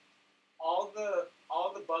far, all the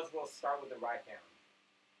buzz rolls start with the right hand.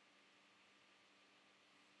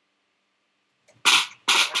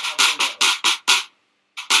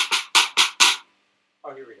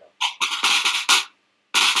 Oh, here we go.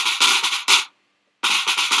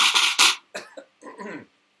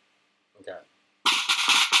 Okay.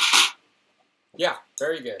 Yeah,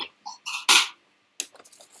 very good.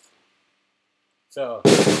 So.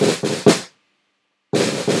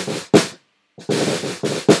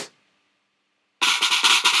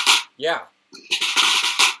 Yeah.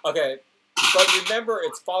 Okay, but remember,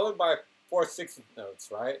 it's followed by 4/16 notes,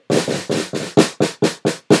 right?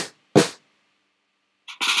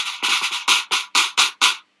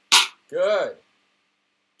 Good.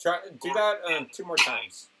 Do that 2 more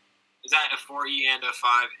times. is that a 4E and a 5N,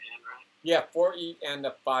 right? Yeah, 4E and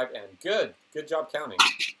a 5N. Good. Good job counting.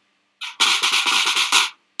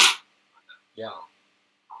 Yeah.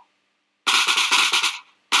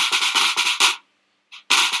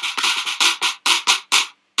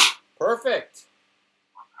 Perfect.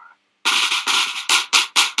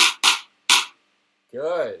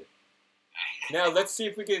 Good. Now let's see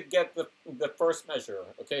if we can get the first measure.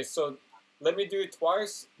 Okay, so let me do it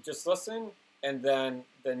twice. Just listen, and then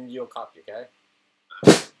you'll copy. Okay.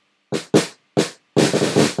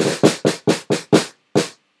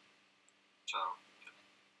 So.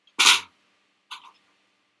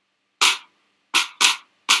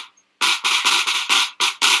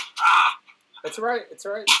 Ah. It's all right. It's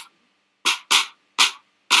all right.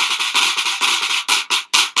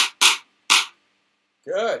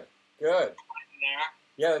 Good. Good.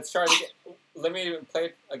 Yeah, let's try it again. Let me play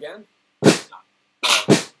it again.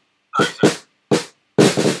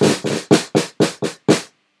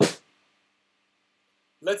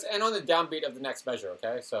 let's end on the downbeat of the next measure,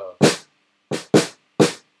 okay? So. Let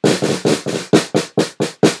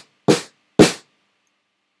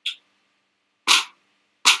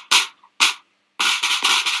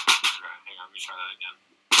me try that again.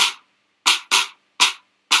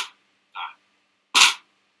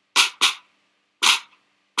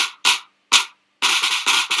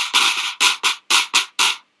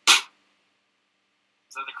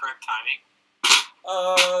 Is that the correct timing?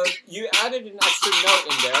 You added an extra note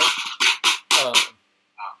in there.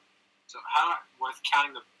 So how with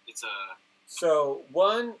counting it's a. So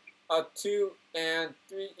 1, a 2, and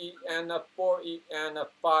 3, and a 4, and a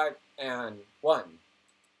 5, and 1.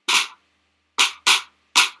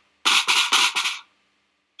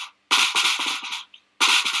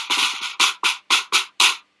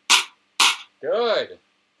 Good,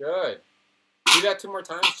 good. Do that 2 more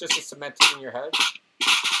times just to cement it in your head.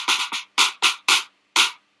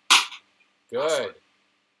 Good.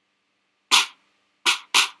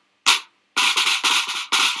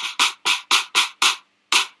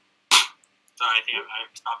 Sorry, I think I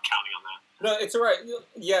stopped counting on that. No, it's all right.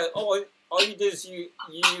 Yeah, all you did is you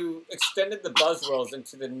extended the buzz rolls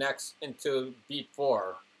into beat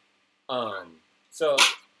 4. So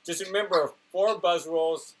just remember 4 buzz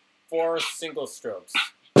rolls, 4 single strokes.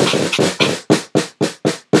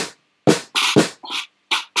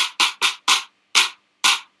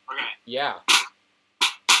 Okay. Yeah.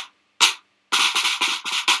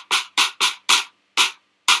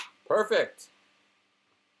 Perfect.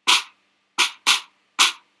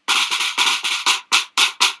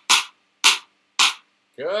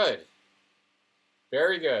 Good.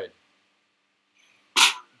 Very good.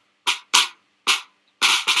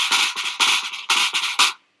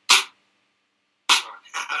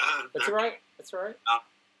 That's all right. That's all right.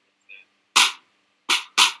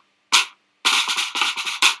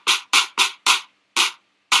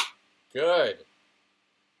 Good.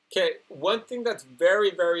 Okay, one thing that's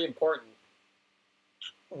very, very important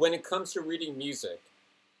when it comes to reading music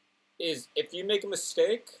is if you make a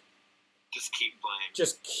mistake, just keep playing.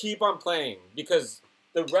 Just keep on playing because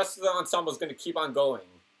the rest of the ensemble is going to keep on going.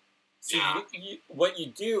 So yeah. What you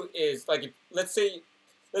do is like, let's say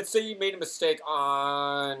you made a mistake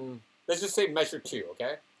on, let's just say measure 2,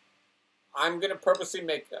 okay? I'm going to purposely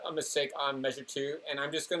make a mistake on measure 2, and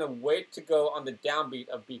I'm just going to wait to go on the downbeat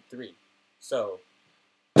of beat 3. So.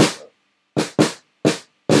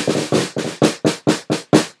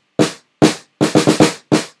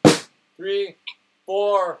 3,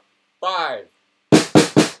 4, 5.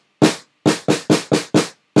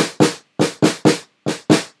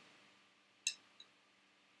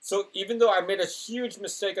 So even though I made a huge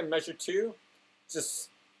mistake on measure 2, just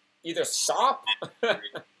either stop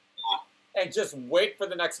and just wait for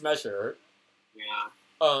the next measure. Yeah.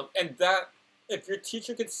 And that, if your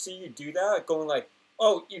teacher could see you do that, going like,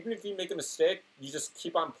 oh, even if you make a mistake, you just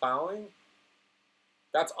keep on plowing.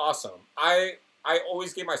 That's awesome. I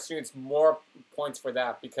always give my students more points for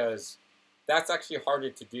that because that's actually harder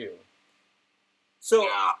to do. So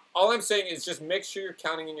all I'm saying is just make sure you're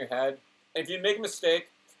counting in your head. And if you make a mistake,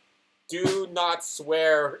 do not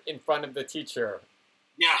swear in front of the teacher.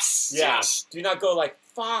 Yes. Yeah. Yes. Do not go like,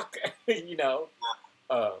 fuck, you know.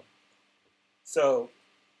 Yeah. So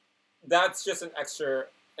that's just an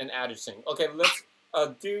added thing. Okay, let's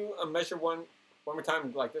do a measure one more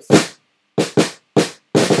time like this.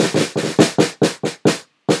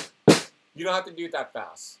 You don't have to do it that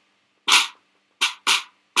fast.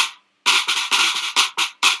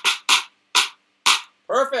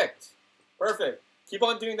 Perfect. Perfect. Keep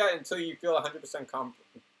on doing that until you feel 100%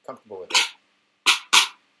 comfortable with it.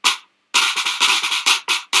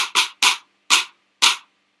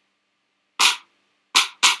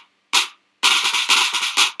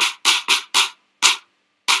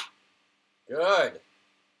 Good.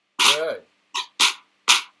 Good.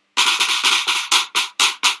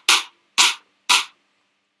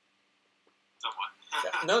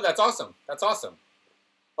 No, that's awesome. That's awesome.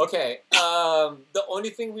 Okay, the only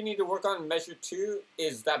thing we need to work on in measure 2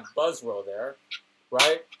 is that buzz roll there,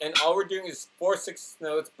 right? And all we're doing is 4/6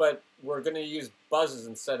 notes, but we're going to use buzzes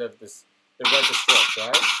instead of the regular strokes,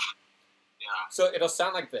 right? Yeah. So it'll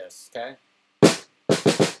sound like this, okay?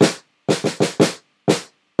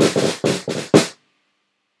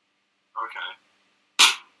 Okay.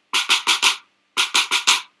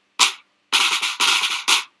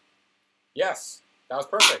 Yes, that was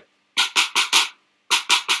perfect.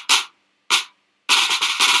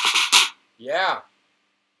 Yeah.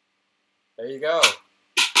 There you go.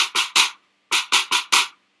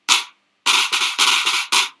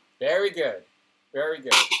 Very good. Very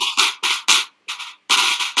good.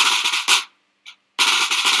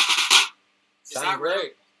 Sounds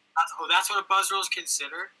great. That's what a buzz roll is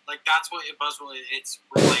considered. Like that's what a buzz roll is. It's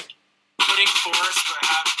we're like putting force, but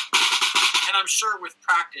and I'm sure with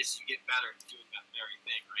practice you get better at doing that very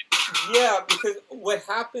thing, right? Yeah, because what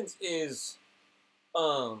happens is,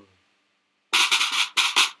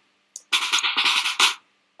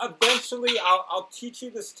 eventually I'll teach you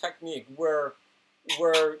this technique where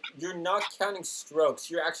you're not counting strokes.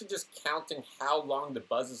 You're actually just counting how long the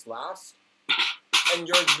buzzes last. And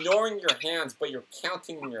you're ignoring your hands, but you're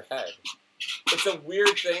counting in your head. It's a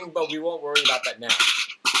weird thing, but we won't worry about that now.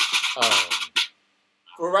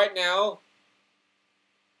 For right now,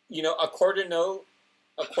 you know, a quarter note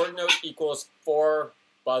equals four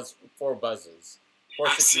buzzes. 4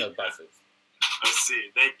 16-note buzzes. I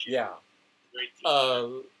see. Thank you. Yeah.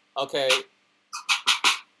 Okay.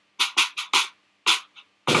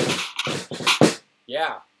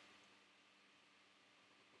 Yeah.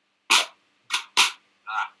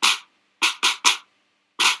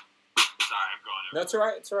 Sorry, I'm going over. No, it's all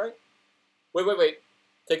right. It's all right. Wait.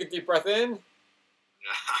 Take a deep breath in.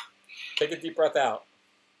 Take a deep breath out.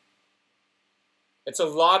 It's a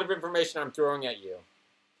lot of information I'm throwing at you.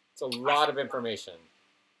 It's a lot of information.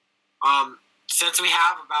 Since we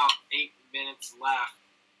have about 8 minutes left,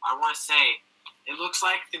 I want to say it looks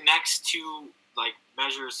like the next two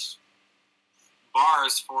measures,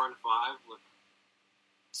 bars 4 and 5, look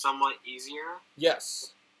somewhat easier.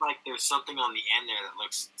 Yes. Like there's something on the end there that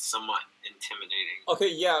looks somewhat intimidating. Okay,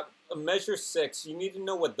 yeah. Measure 6. You need to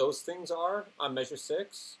know what those things are on measure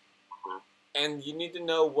 6, and you need to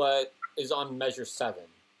know what is on measure 7.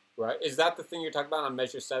 Right? Is that the thing you're talking about on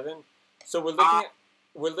measure 7? So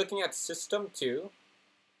we're looking at system 2.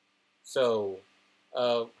 So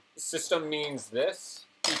system means this.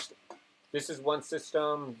 This is one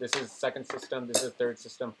system. This is second system. This is third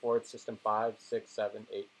system. Fourth system. 5, 6, 7,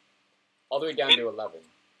 8, all the way down to 11.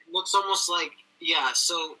 It looks almost like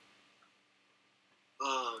So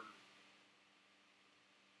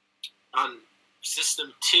on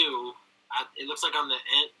system 2, it looks like on the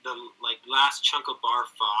end, the last chunk of bar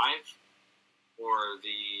 5, or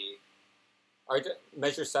the.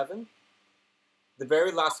 Measure 7? The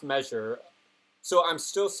very last measure. So I'm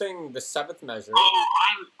still saying the 7th measure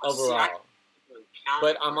overall.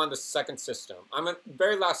 But I'm on the second system. I'm at the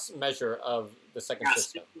very last measure of the second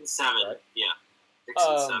system. 6 and 7. Right? Yeah. 6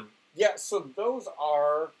 and 7. Yeah, so those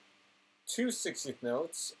are 2 16th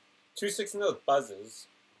notes, 2 16th note buzzes.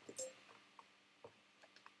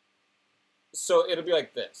 So it'll be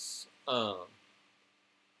like this.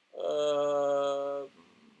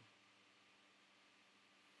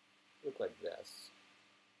 Look like this.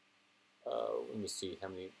 Let me see how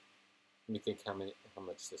many. Let me think how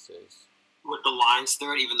much this is. With the lines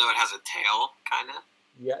through it, even though it has a tail, kind of.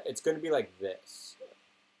 Yeah, it's going to be like this.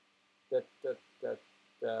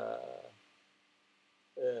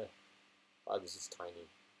 Wow, this is tiny.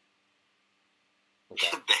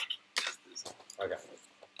 Okay. Okay.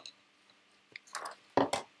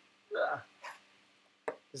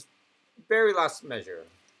 This very last measure.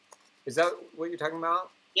 Is that what you're talking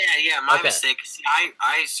about? Yeah, my mistake. See,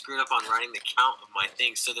 I screwed up on writing the count of my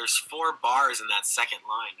thing. So there's 4 bars in that second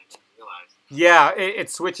line. I didn't realize. Yeah, it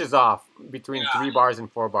switches off between 3 bars and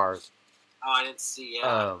 4 bars. Oh, I didn't see.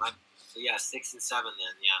 Yeah, 6 and 7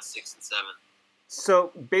 then. Yeah, 6 and 7.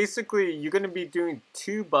 So basically, you're going to be doing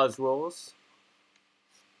 2 buzz rolls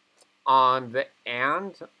on the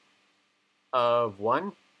and of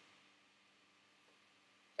 1.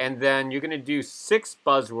 And then you're going to do 6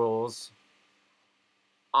 buzz rolls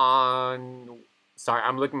on, sorry,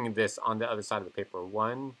 I'm looking at this on the other side of the paper.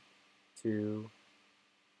 1, 2,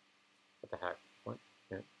 what the heck? What?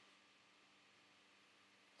 Yeah.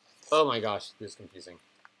 Oh my gosh, this is confusing.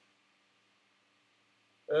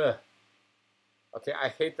 Ugh. Okay, I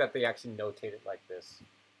hate that they actually notate it like this.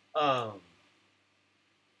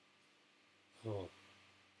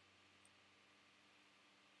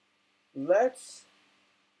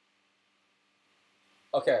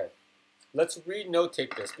 Let's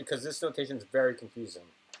re-notate this because this notation is very confusing.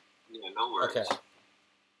 Yeah, no worries. Okay.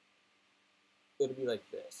 It'll be like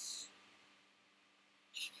this.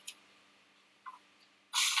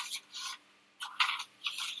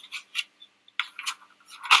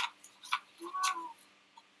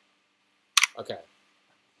 Okay.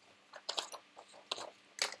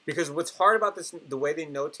 Because what's hard about this, the way they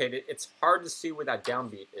notate it, it's hard to see where that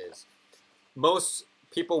downbeat is. Most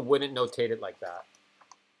people wouldn't notate it like that.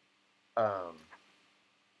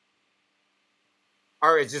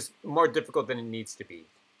 Or it's just more difficult than it needs to be.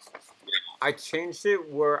 I changed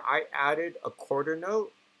it where I added a quarter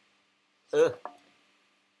note. Ugh.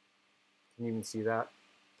 Can you even see that?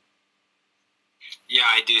 Yeah,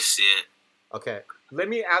 I do see it. Okay, let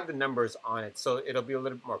me add the numbers on it so it'll be a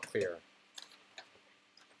little bit more clear.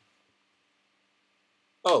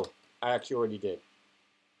 Oh, I actually already did.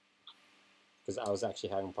 Because I was actually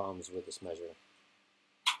having problems with this measure.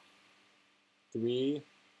 3,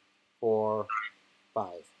 4, 5.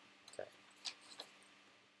 Okay.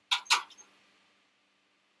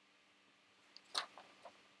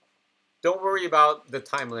 Don't worry about the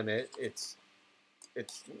time limit. It's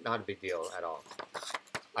not a big deal at all.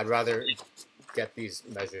 I'd rather get these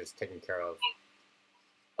measures taken care of.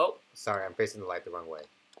 Oh, sorry, I'm facing the light the wrong way.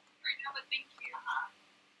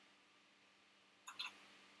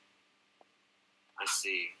 I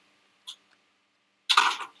see.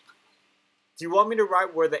 Do you want me to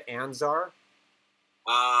write where the ands are?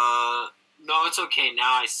 No, it's okay.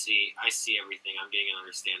 Now I see. I see everything. I'm getting an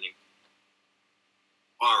understanding.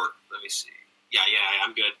 Or, let me see. Yeah,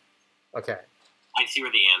 I'm good. Okay. I see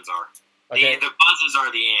where the ands are. Okay. The buzzes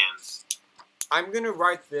are the ands. I'm going to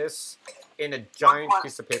write this in a giant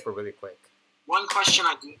piece of paper really quick. One question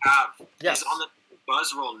I do have Yes. is on the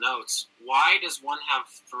buzz roll notes, why does one have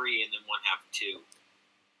 3 and then one have 2?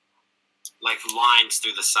 Like lines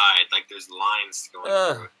through the side. Like there's lines going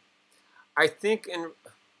through it. I think in...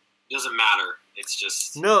 It doesn't matter. It's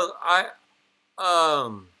just... No,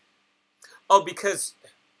 Oh, because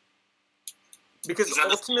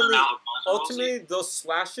ultimately those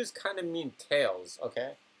slashes kind of mean tails,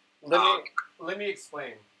 okay? Let me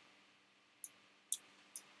explain.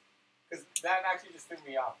 Because that actually just threw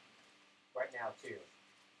me off right now, too.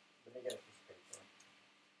 Let me get a piece of paper.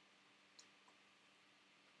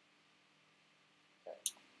 Okay.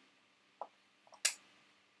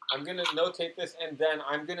 I'm going to notate this, and then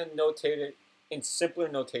I'm going to notate it in simpler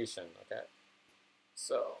notation, okay?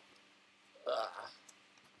 So,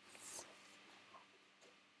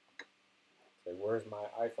 okay, where's my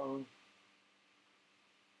iPhone?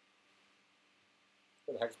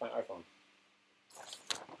 Where the heck's my iPhone?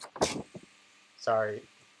 Sorry.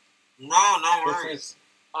 No worries.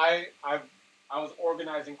 I was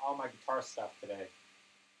organizing all my guitar stuff today.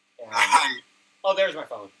 And, oh, there's my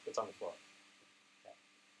phone. It's on the floor. Okay.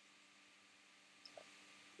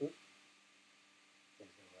 Oops.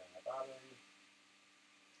 Things gonna run out of battery.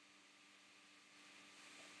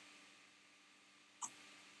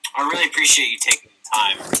 I really appreciate you taking the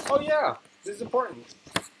time. Oh yeah, this is important.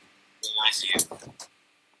 Really nice of you.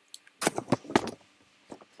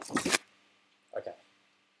 Okay.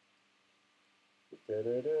 Okay. Let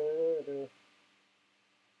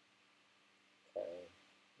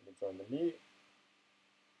me join the meet.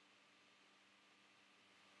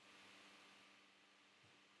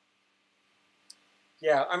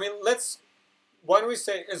 Yeah, I mean, why don't we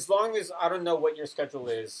say, as long as I don't know what your schedule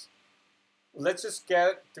is, let's just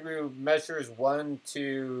get through measures 1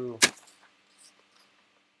 to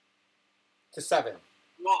 7.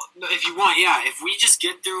 Well, if you want, yeah. If we just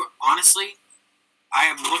get through, honestly, I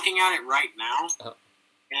am looking at it right now,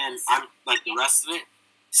 and I'm like the rest of it.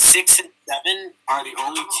 6 and 7 are the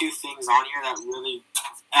only 2 things on here that really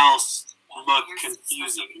else look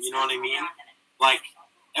confusing. You know what I mean? Like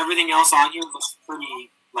everything else on here looks pretty.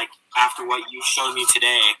 Like after what you showed me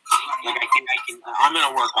today, like I can. I'm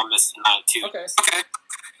gonna work on this tonight too. Okay.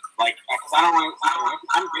 Like, cause I'm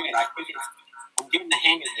good. I'm getting the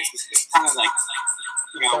hang of this. It's just kind of like,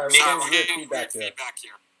 you know. Sorry, we're getting weird feedback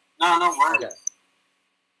here. No worries. Okay.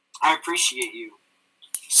 I appreciate you.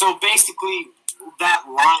 So basically, that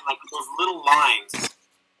line, like those little lines,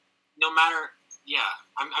 no matter, yeah,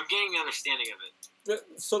 I'm getting an understanding of it.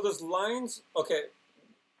 So those lines, okay,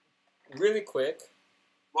 really quick.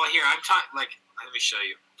 Well, here, I'm talking, like, let me show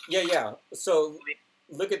you. Yeah. So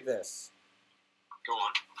look at this. Go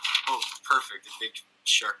on. Oh, perfect. A big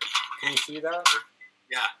Sharpie. Can you see that?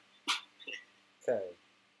 Yeah. Okay.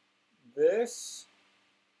 This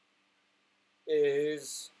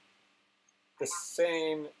is the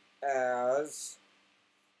same as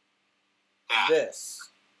this.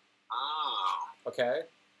 Oh. Okay?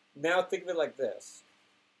 Now think of it like this.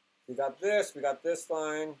 We got this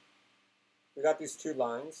line. We got these 2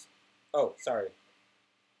 lines. Oh, sorry.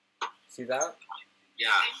 See that? Yeah.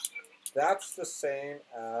 That's the same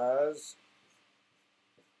as...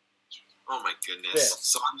 Oh my goodness. This.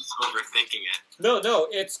 So I'm just overthinking it. No,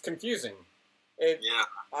 it's confusing. Yeah.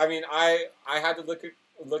 I mean, I had to look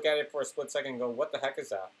at it for a split second and go, what the heck is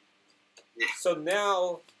that? Yeah. So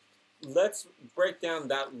now, let's break down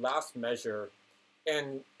that last measure,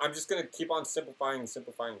 and I'm just going to keep on simplifying,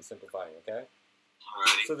 okay?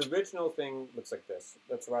 Alrighty. So the original thing looks like this.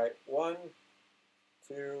 Let's write 1,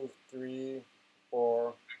 2, 3,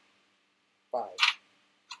 4, 5.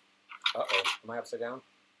 Uh-oh, am I upside down?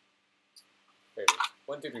 There it is.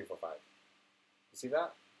 1, 2, 3, 4, 5. You see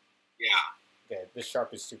that? Yeah. Okay, this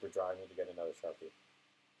Sharpie's super dry. I need to get another Sharpie.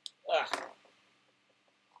 Ah.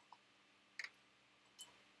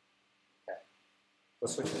 Okay.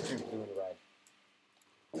 Let's switch between blue and red.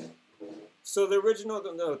 So the original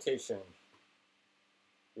notation,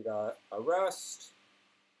 we got a rest,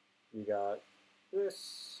 we got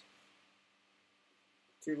this,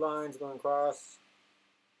 2 lines going across,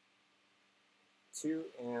 2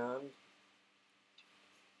 and,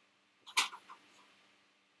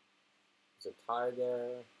 there's a tie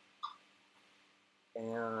there,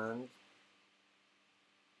 and,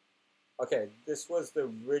 okay, this was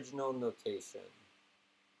the original notation.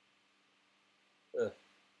 Ugh,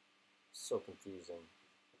 so confusing.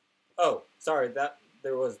 Oh, sorry,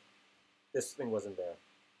 this thing wasn't there.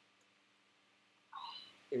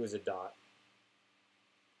 It was a dot.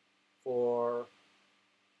 4,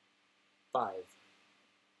 5.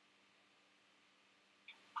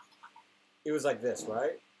 It was like this,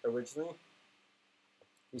 right? Originally?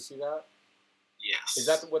 You see that? Yes. Is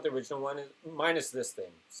that what the original one is? Minus this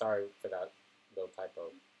thing. Sorry for that little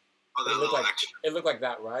typo. Oh, that little extra. It looked like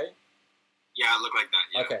that, right? Yeah, it looked like that.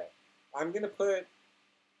 Yeah. Okay. I'm gonna put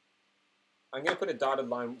a dotted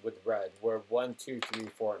line with red where 1, 2, 3,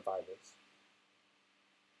 4, and 5 is.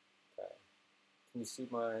 Okay. Can you see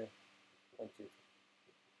my 1, 2, 3?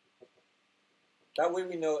 That way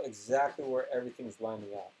we know exactly where everything's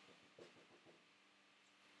lining up.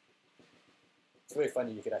 It's really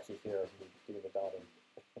funny. You could actually hear me doing the dotting.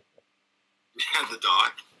 Yeah, the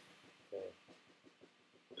dot. Okay.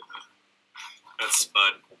 That's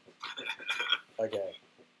Spud. Okay.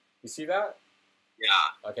 You see that?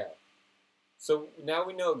 Yeah. Okay. So now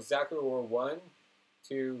we know exactly where 1,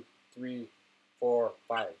 2, 3, 4,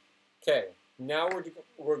 5. Okay. Now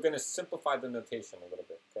we're going to simplify the notation a little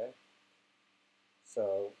bit. Okay.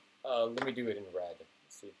 So let me do it in red. Let's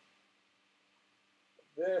see.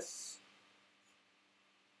 This.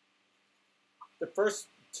 The first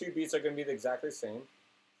 2 beats are going to be exactly the same.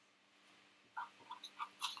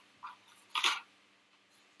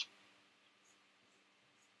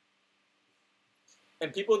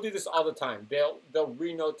 And people do this all the time. They'll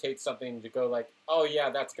renotate something to go like, oh yeah,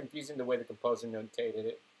 that's confusing the way the composer notated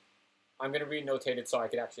it. I'm going to renotate it so I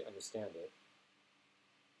can actually understand it.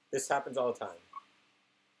 This happens all the time.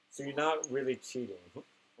 So you're not really cheating. Okay.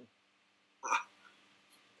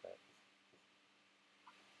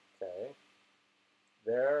 Okay.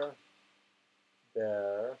 There.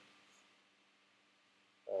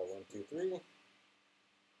 1, 2, 3.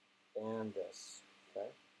 And this. Okay.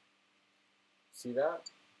 See that?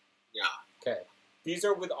 Yeah. Okay. These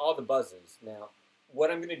are with all the buzzes. Now, what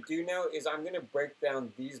I'm going to do now is I'm going to break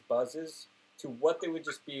down these buzzes to what they would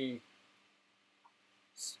just be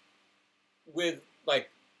with, like,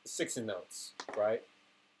 6 notes, right?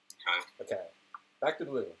 Okay. Okay. Back to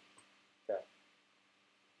blue. Okay.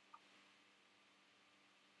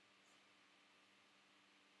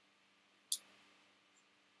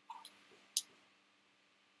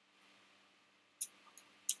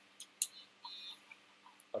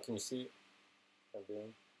 Oh, can you see what I'm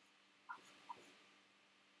doing?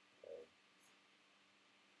 Okay.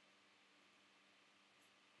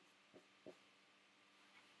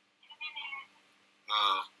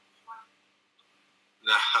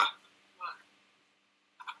 Nah.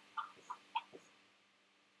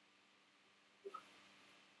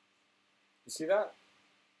 You see that?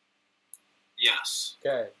 Yes.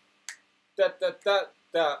 Okay. Da da da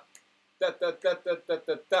da da da da da da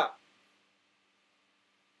da da.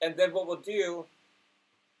 And then what we'll do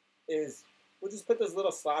is we'll just put those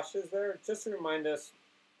little slashes there just to remind us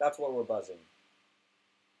that's what we're buzzing.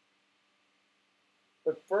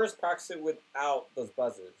 But first practice it without those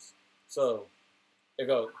buzzes. So it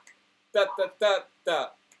goes da da da da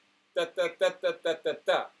da da da da da da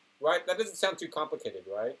da. Right? That doesn't sound too complicated,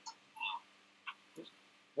 right?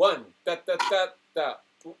 1 da da da da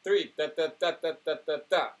 3 da da da da da da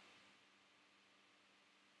da.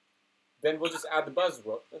 Then we'll just add the buzzes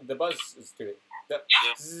to it. Da,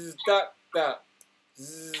 zzz, da, da,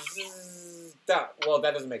 zzz, da. Well,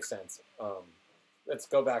 that doesn't make sense. Let's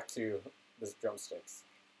go back to this drumsticks.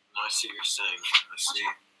 I see what you're saying. I see.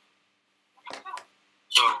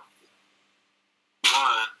 So,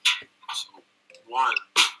 1.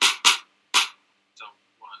 So,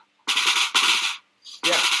 1.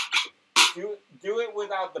 Yeah. Do it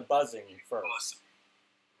without the buzzing first.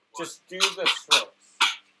 Just do the strokes.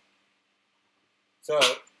 So,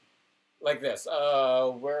 like this.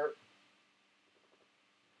 Okay,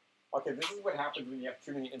 this is what happens when you have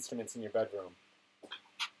too many instruments in your bedroom.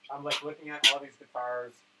 I'm like looking at all these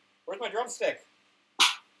guitars. Where's my drumstick?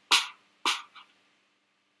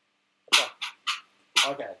 Okay.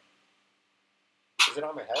 Okay. Is it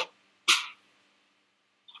on my head?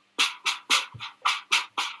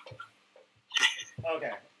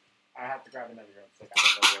 Okay. I have to grab another drumstick. I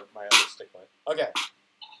don't know where my other stick went. Okay.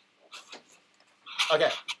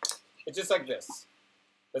 Okay. It's just like this.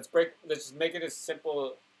 Let's just make it as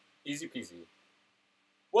simple, easy peasy.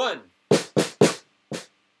 1,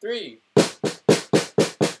 3.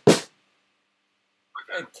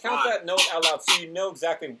 And count that note out loud so you know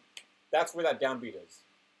exactly that's where that downbeat is.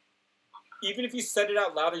 Even if you said it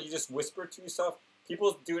out loud or you just whisper to yourself,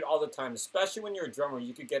 people do it all the time, especially when you're a drummer.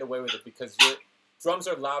 You could get away with it because your drums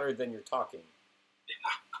are louder than you're talking.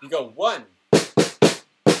 You go 1, 3.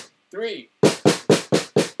 1, 3.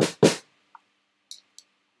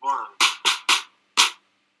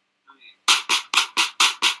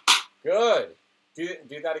 Good. Do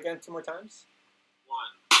that again 2 more times. 1,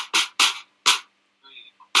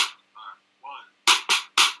 3. 1,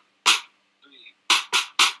 3.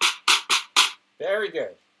 Very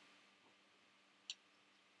good.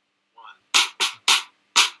 1,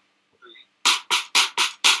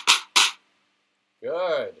 3.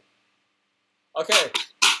 Good. Okay.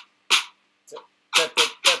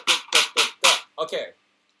 Okay.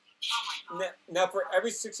 Now for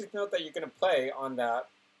every 60th note that you're going to play on that,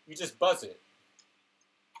 you just buzz it.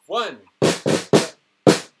 1,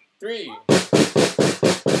 3.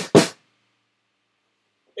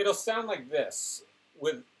 It'll sound like this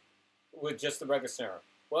with just the regular snare.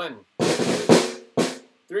 1,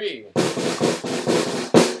 3. Okay.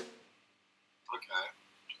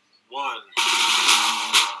 1.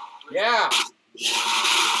 Yeah.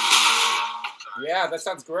 Yeah, that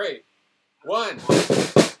sounds great. 1,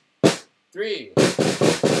 3. 1,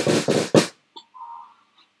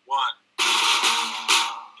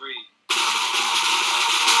 3.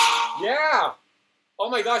 Yeah. Oh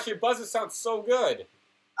my gosh, your buzzes sound so good.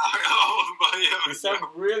 Oh, but yeah, You sound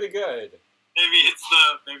really good. maybe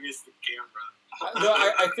it's the camera. No,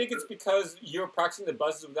 I think it's because you were practicing the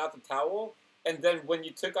buzzes without the towel, and then when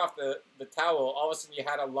you took off the towel, all of a sudden you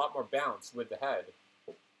had a lot more bounce with the head.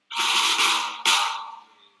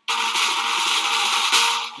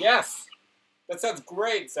 Yes! That sounds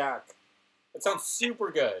great, Zach. That sounds super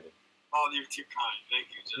good. Oh, you're too kind. Thank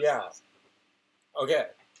you, Justice. Yeah. Okay.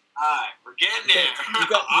 Alright, we're getting Okay, there.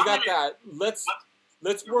 you got that.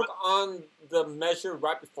 Let's work on the measure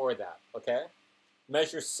right before that, okay?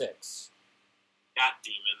 Measure 6. God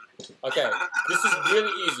demon. Okay, this is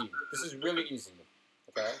really easy. This is really easy.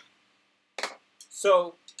 Okay.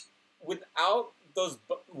 So, without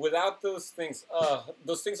those things,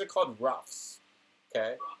 those things are called roughs.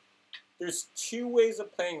 Okay. There's 2 ways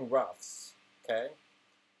of playing roughs. Okay.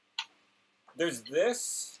 There's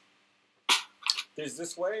this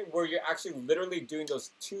way where you're actually literally doing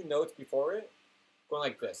those 2 notes before it, going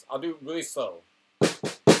like this. I'll do it really slow.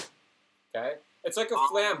 Okay. It's like a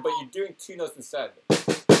flam, but you're doing 2 notes instead.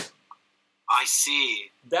 I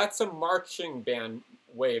see. That's a marching band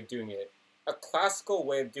way of doing it. A classical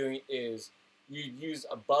way of doing it is you use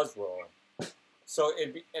a buzz roll. So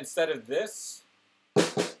instead of this,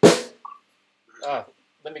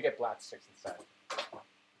 let me get black sticks inside.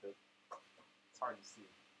 It's hard to see.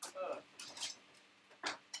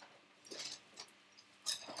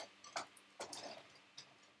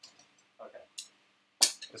 Okay.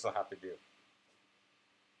 This will have to do.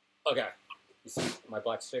 Okay. You see my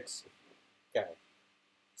black sticks? Okay.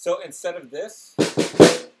 So instead of this,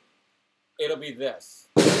 it'll be this.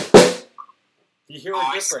 Do you hear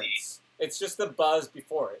a difference? It's just the buzz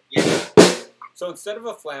before it. Yeah. So instead of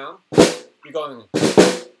a flam, you're going.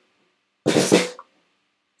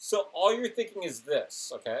 So all you're thinking is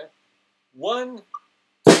this, okay? 1,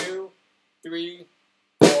 2, 3,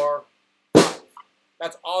 4, 5.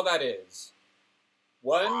 That's all that is.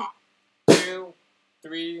 1, 2,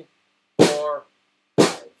 3, 4, 5.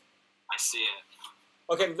 I see it.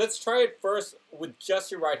 Okay, let's try it first with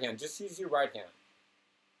just your right hand. Just use your right hand.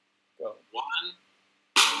 Go. 1,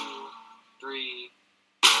 2, 3,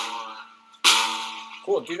 4.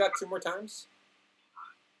 Cool. Do that 2 more times.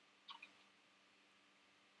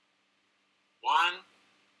 1,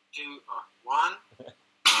 2, 1, 2,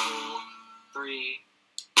 3,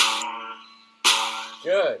 4, 5.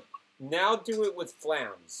 Good. Now do it with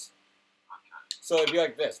flams. Okay. So it'd be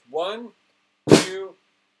like this. 1, 2,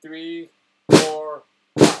 3, 4,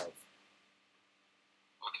 5. Okay,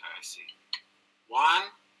 I see.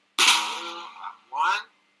 1, 2, 1,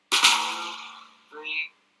 2,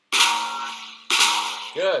 3, 4.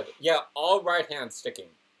 Good. Yeah, all right hand sticking.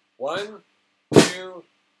 1, 2,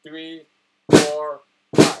 3, 4,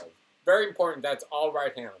 5. Very important. That's all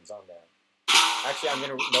right hands on there. Actually, I'm going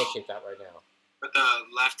to notate that right now. But the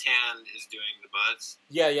left hand is doing the buzz?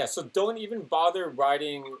 Yeah, yeah. So don't even bother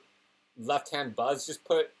writing left-hand buzz. Just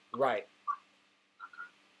put right.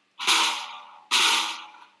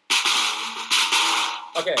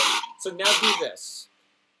 Okay, so now do this.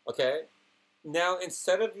 Okay? Now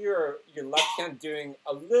instead of your left hand doing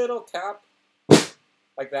a little tap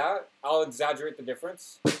like that, I'll exaggerate the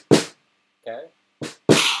difference. Okay?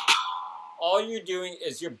 All you're doing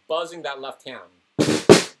is you're buzzing that left hand.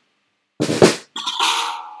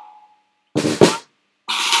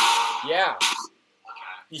 Yeah.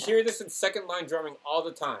 You hear this in second line drumming all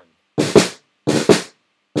the time. Yeah.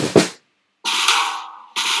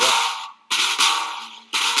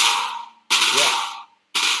 Yeah.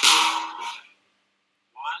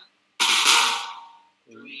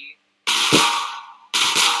 1, 3.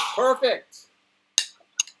 Perfect.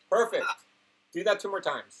 Perfect. Do that 2 more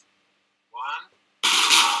times. 1, 2,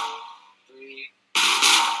 3.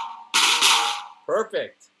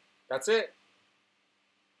 Perfect. That's it.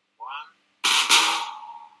 1,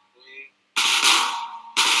 3.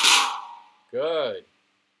 Good.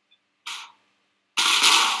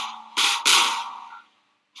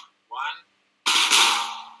 1,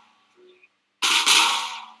 3.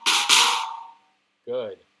 Good.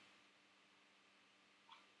 1.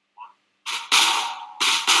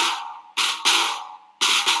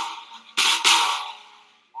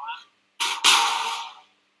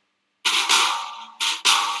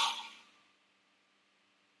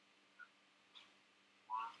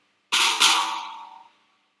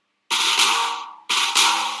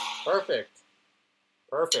 Perfect.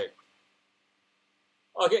 Perfect.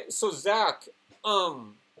 Okay, so Zach,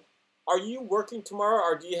 are you working tomorrow,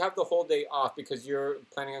 or do you have the whole day off because you're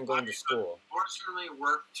planning on going to school? Unfortunately,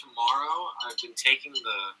 work tomorrow. I've been taking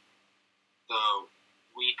the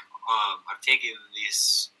week. I've taken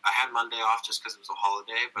these. I had Monday off just because it was a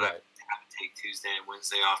holiday, but Right. I had to take Tuesday and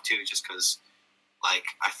Wednesday off too, just because like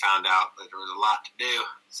I found out that there was a lot to do.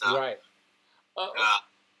 So Right.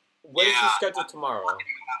 What is your schedule tomorrow?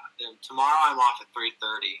 Tomorrow I'm off at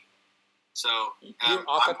 3:30. So You're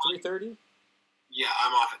off at 3:30? Yeah,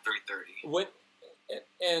 I'm off at 3:30. When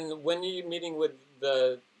are you meeting with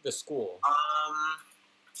the school?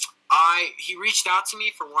 He reached out to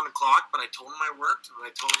me for 1 o'clock, but I told him I worked, and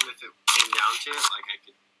I told him if it came down to it, like I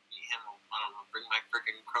could meet him. I don't know, bring my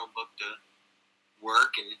freaking Chromebook to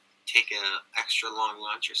work and take a extra long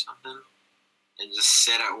lunch or something, and just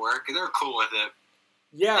sit at work. And they're cool with it.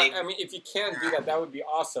 Yeah, I mean, if you can do that, that would be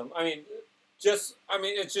awesome. I mean,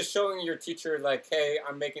 it's just showing your teacher, like, hey,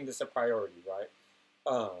 I'm making this a priority, right?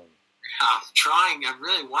 Yeah, I'm trying. I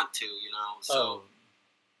really want to, So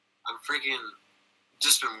I'm freaking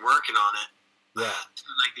just been working on it. Yeah.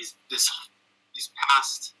 Like these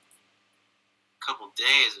past couple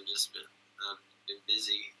days have just been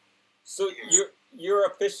busy. So you're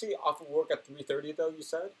officially off of work at 3:30, though, you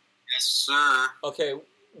said? Yes, sir. Okay.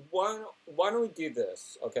 Why don't we do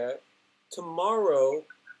this? Okay. Tomorrow,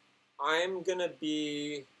 I'm going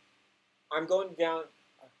down.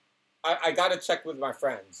 I got to check with my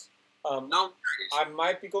friends. No worries. I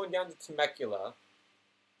might be going down to Temecula.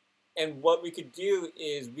 And what we could do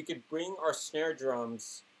is we could bring our snare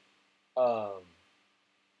drums. I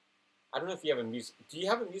don't know if you have a music. Do you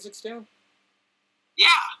have a music stand? Yeah.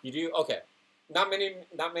 You do? Okay. Not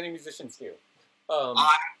many musicians do.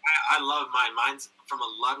 I love mine. Mine's from a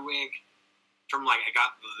Ludwig. I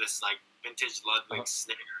got this vintage Ludwig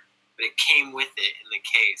snare, but it came with it in the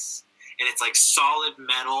case, and it's like solid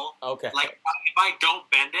metal. Okay. Like if I don't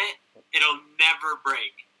bend it, it'll never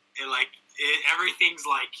break. Everything's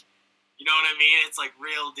like, you know what I mean? It's like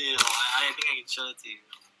real deal. I think I can show it to you.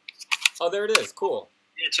 Oh, there it is. Cool.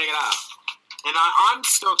 Yeah, check it out. And I'm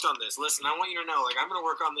stoked on this. Listen, I want you to know, I'm going to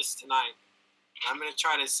work on this tonight. I'm going to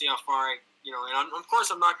try to see how far and of course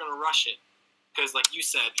I'm not going to rush it. Because like you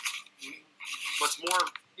said, what's more,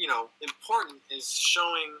 important is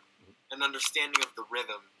showing an understanding of the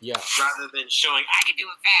rhythm. Yeah. Rather than showing, I can do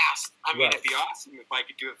it fast. I mean, Right. It'd be awesome if I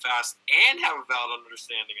could do it fast and have a valid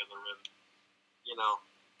understanding of the rhythm.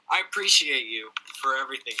 I appreciate you for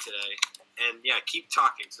everything today. And yeah, keep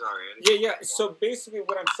talking. Sorry. Yeah. So basically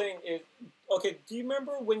what I'm saying is, okay, do you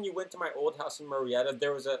remember when you went to my old house in Marietta,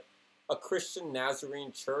 there was a Christian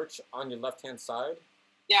Nazarene church on your left-hand side?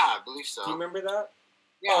 Yeah, I believe so. Do you remember that?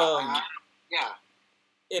 Yeah. Yeah.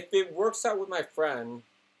 If it works out with my friend,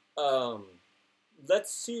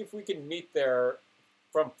 let's see if we can meet there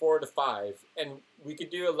from 4 to 5, and we could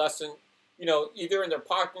do a lesson, either in their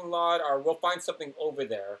parking lot, or we'll find something over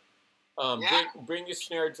there. Bring your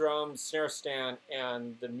snare drum, snare stand,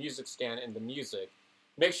 and the music stand and the music.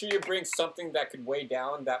 Make sure you bring something that could weigh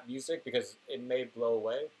down that music because it may blow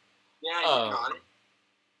away. Yeah, you got Um,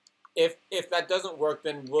 it. if that doesn't work,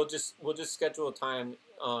 then we'll just schedule a time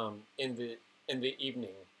in the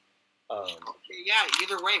evening. Okay, yeah.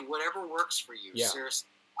 Either way, whatever works for you. Yeah. Seriously,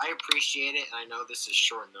 I appreciate it, and I know this is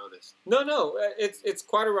short notice. No, it's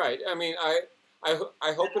quite all right. I mean, I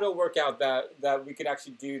hope it'll work out that we could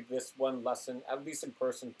actually do this one lesson at least in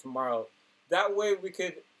person tomorrow. That way we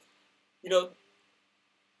could, you know,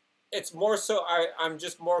 it's more so I'm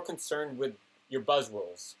just more concerned with your buzz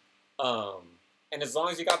rolls. Um, and as long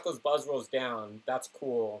as you got those buzz rolls down, that's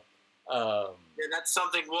cool. Yeah, that's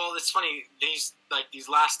something. Well, it's funny. These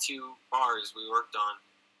last two bars we worked on,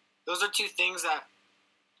 those are two things that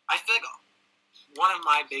I feel like one of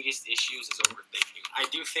my biggest issues is overthinking. I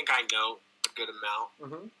do think I know a good amount,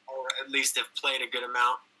 Mm-hmm. or at least have played a good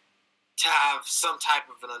amount to have some type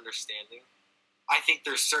of an understanding. I think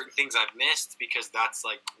there's certain things I've missed because that's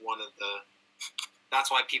like one of the. That's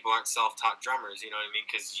why people aren't self-taught drummers. You know what I mean?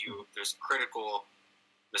 Because there's critical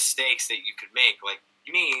mistakes that you could make, like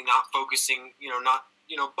me not focusing, not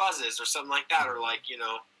buzzes or something like that, or like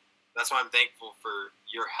that's why I'm thankful for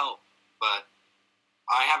your help. But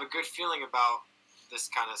I have a good feeling about this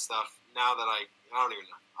kind of stuff now that I don't even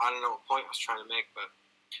know. I don't know what point I was trying to make, but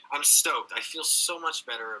I'm stoked. I feel so much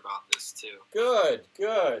better about this too. Good.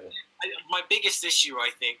 My biggest issue, I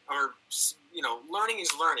think, learning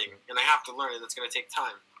is learning, and I have to learn, and it's going to take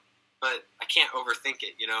time. But I can't overthink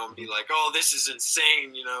it, and be like, oh, this is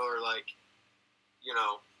insane, or like,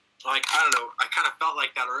 I don't know. I kind of felt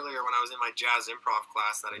like that earlier when I was in my jazz improv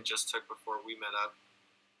class that I just took before we met up,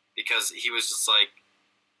 because he was just like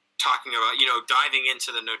talking about, diving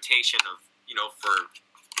into the notation of, for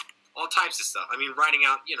all types of stuff. I mean, writing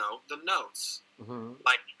out, the notes,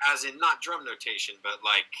 like as in not drum notation, but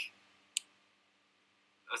like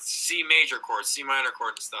a C major chord, C minor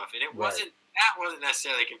chord and stuff. And it wasn't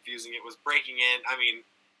necessarily confusing. It was breaking in. I mean,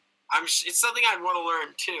 it's something I'd want to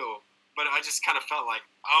learn too, but I just kind of felt like,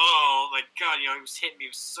 oh my God, he was hitting me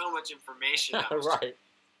with so much information. Right.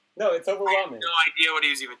 No, it's overwhelming. I had no idea what he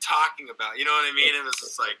was even talking about. You know what I mean? It was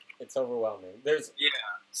just like, it's overwhelming.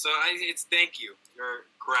 So it's thank you. You're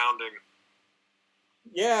grounding.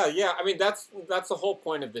 Yeah. I mean, that's the whole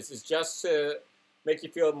point of this, is just to make you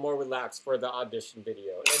feel more relaxed for the audition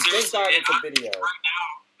video. And thank God it's a video. Right now,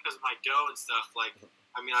 because of my dough and stuff, like,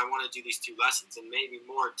 I mean, I want to do these 2 lessons and maybe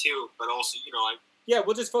more too, but also, Yeah,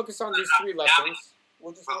 we'll just focus on these 3 lessons.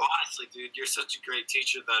 But honestly, dude, you're such a great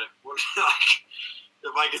teacher that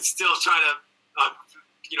if I could still try to,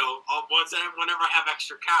 whenever I have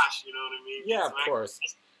extra cash, you know what I mean? Yeah, of course.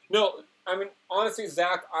 No, I mean, honestly,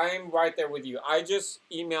 Zach, I'm right there with you. I just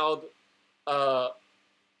emailed a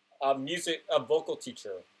vocal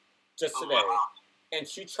teacher just today, and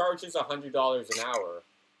she charges $100 an hour.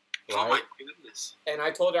 Right? Oh my goodness! And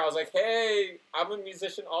I told her, I was like, "Hey, I'm a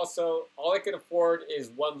musician. Also, all I can afford is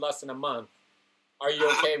 1 lesson a month. Are you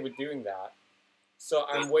okay with doing that?" So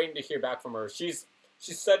I'm waiting to hear back from her. She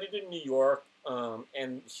studied in New York,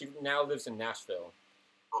 and she now lives in Nashville.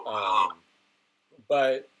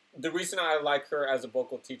 But the reason I like her as a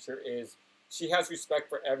vocal teacher is she has respect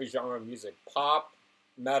for every genre of music: pop,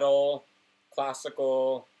 metal,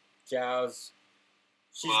 classical, jazz.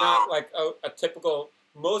 She's not like a typical.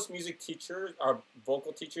 Most music teachers,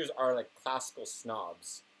 vocal teachers, are like classical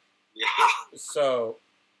snobs. Yeah. So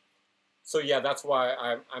yeah, that's why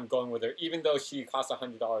I'm going with her. Even though she costs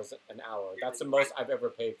 $100 an hour, that's the most I've ever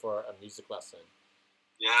paid for a music lesson.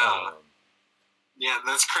 Yeah. Yeah,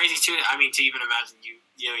 that's crazy too. I mean, to even imagine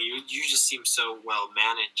you just seem so well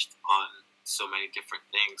managed on so many different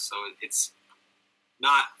things. So it's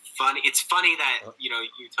not funny. It's funny that you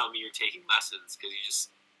tell me you're taking lessons, because you just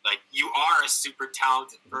you are a super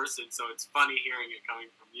talented person. So it's funny hearing it coming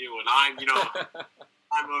from you, and I'm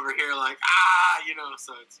I'm over here like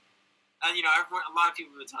So it's and a lot of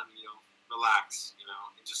people have been telling me relax,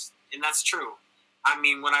 and that's true. I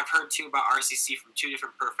mean, what I've heard too about RCC from 2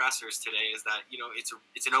 different professors today is that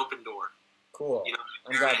it's an open door. Cool.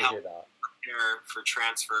 I'm glad to hear that. Prepare for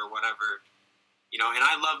transfer or whatever, and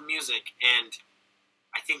I love music, and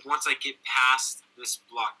I think once I get past this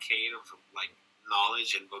blockade of like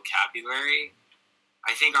knowledge and vocabulary,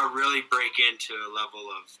 I think I'll really break into a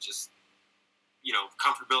level of just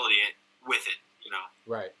comfortability with it.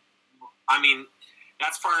 Right. I mean,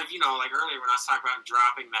 that's part of, like earlier when I was talking about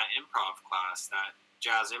dropping that improv class, that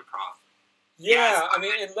jazz improv. Yeah, I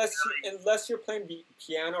mean, unless you're playing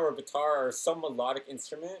piano or guitar or some melodic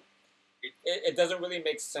instrument, it doesn't really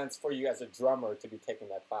make sense for you as a drummer to be taking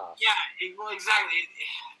that class. Yeah, well, exactly.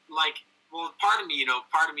 Part of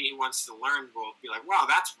me who wants to learn will be like, wow,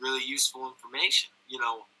 that's really useful information,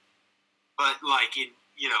 But like,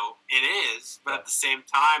 it is. But at the same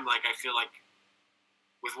time, like, I feel like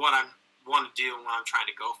with what I want to do and what I'm trying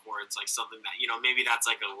to go for, it's like something that, maybe that's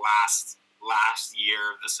like a last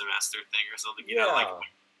year of the semester thing or something,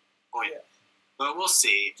 point. Yeah. But we'll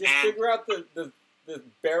see. Just figure out the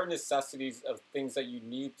bare necessities of things that you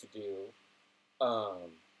need to do.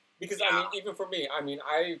 Because, even for me,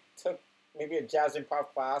 I took maybe a jazz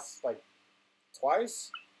improv class, like,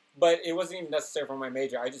 twice, but it wasn't even necessary for my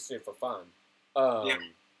major. I just did it for fun. But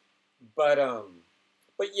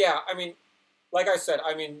yeah, like I said,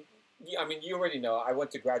 you already know, I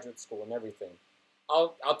went to graduate school and everything.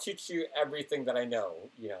 I'll teach you everything that I know, Oh,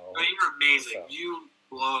 you're amazing. So. You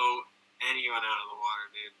blow anyone out of the water,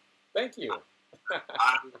 dude. Thank you. I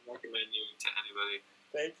would recommend you to anybody.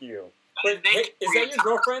 Thank you. But, hey, is that your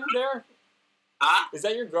girlfriend there? Huh? Is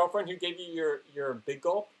that your girlfriend who gave you your big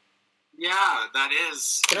gulp? Yeah, that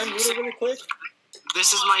is. Can I meet her really quick?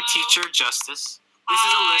 This is my teacher, Justice. This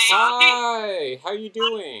is Alyssa. Hi, how you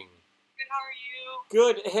doing? Good, how are you?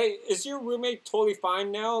 Good. Hey, is your roommate totally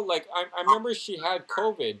fine now? Like, I remember she had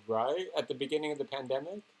COVID, right? At the beginning of the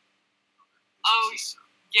pandemic? Oh,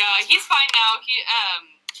 yeah, he's fine now.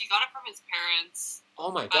 He got it from his parents.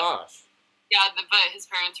 Oh my gosh. Yeah, but his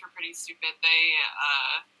parents were pretty stupid.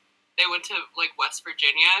 They went to, like, West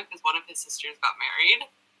Virginia because one of his sisters got married.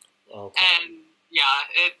 Okay. And, yeah,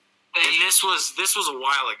 and this was a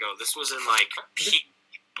while ago. This was in, like, peak.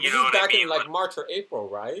 This is back in, like, March or April,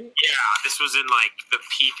 right? Yeah, this was in, like, the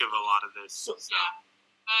peak of a lot of this. So. Yeah,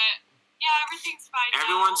 but, yeah, everything's fine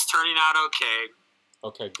Everyone's turning out okay.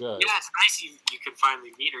 Okay, good. Yeah, it's nice you could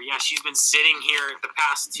finally meet her. Yeah, she's been sitting here the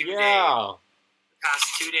past 2 days. Yeah. The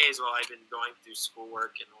past 2 days while I've been going through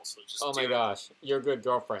schoolwork and also just my gosh, you're a good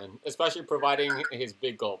girlfriend. Especially providing his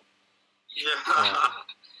big gulp. Yeah. Yeah,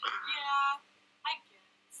 I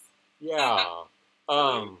guess. Yeah.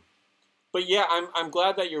 But yeah, I'm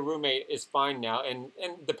glad that your roommate is fine now, and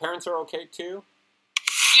the parents are okay too.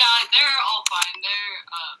 Yeah, they're all fine. They're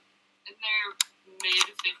in their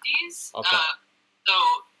mid-50s. Okay. So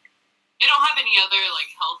they don't have any other,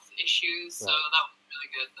 like, health issues. So that was really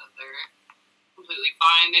good that they're completely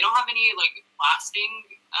fine. They don't have any, like, lasting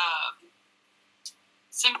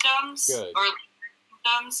symptoms. Good. Or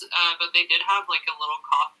symptoms, but they did have, like, a little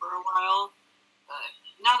cough for a while. But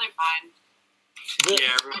now they're fine.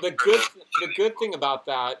 The good thing about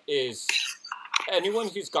that is anyone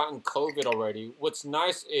who's gotten COVID already, what's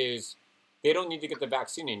nice is they don't need to get the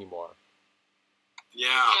vaccine anymore.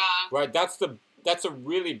 Yeah. Right. That's a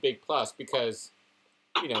really big plus because,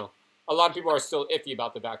 a lot of people are still iffy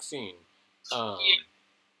about the vaccine. I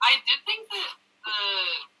did think that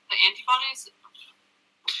the antibodies.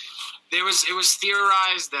 It was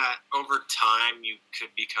theorized that over time you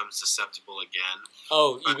could become susceptible again.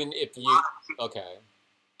 Oh, even if you... Okay.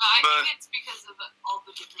 I think it's because of all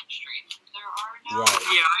the different strains that there are now.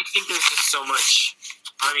 Right. Yeah, I think there's just so much...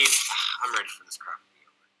 I'm ready for this crap to be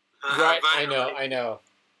over. Right, I know.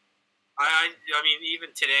 I mean,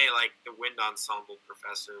 even today, like, the wind ensemble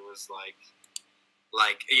professor was like,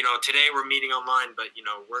 today we're meeting online, but,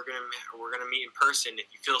 we're gonna meet in person.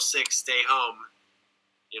 If you feel sick, stay home.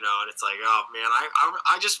 And it's like, oh man,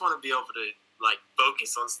 I just want to be able to, like,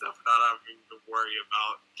 focus on stuff without having to worry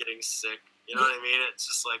about getting sick. You know what I mean? It's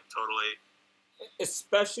just like totally.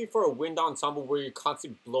 Especially for a wind ensemble where you're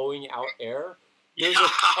constantly blowing out air. Yeah.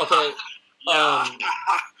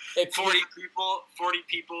 40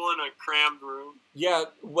 people in a crammed room. Yeah,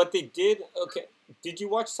 what they did. Okay, did you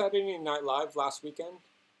watch Saturday Night Live last weekend?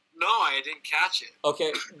 No, I didn't catch it.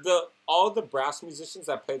 Okay, all the brass musicians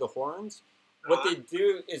that play the horns. What they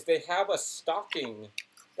do is they have a stocking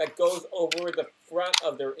that goes over the front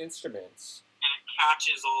of their instruments. And it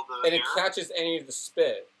catches all the air? It catches any of the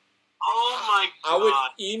spit. Oh my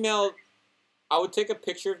god. I would take a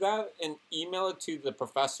picture of that and email it to the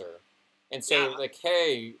professor and say, like,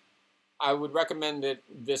 hey, I would recommend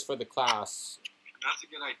this for the class. That's a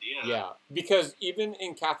good idea. Yeah, because even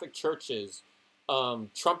in Catholic churches,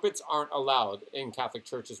 trumpets aren't allowed in Catholic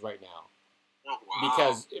churches right now. Oh,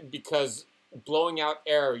 wow. Because blowing out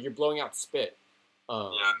air, you're blowing out spit.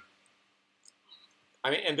 And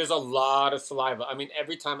there's a lot of saliva.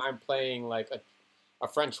 Every time I'm playing like a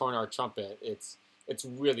French horn or a trumpet, it's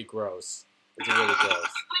really gross. It's really gross. You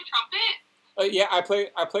play trumpet? Yeah, I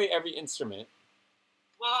play every instrument.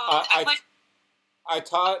 Well, I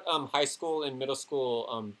taught high school and middle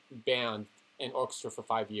school band and orchestra for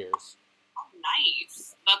 5 years. Oh,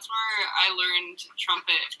 nice. That's where I learned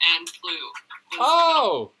trumpet and flute.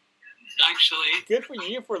 Oh! Actually. Good for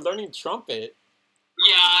you for learning trumpet.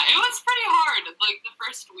 Yeah, it was pretty hard. Like, the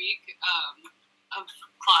first week, of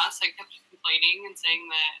class, I kept complaining and saying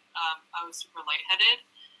that I was super lightheaded,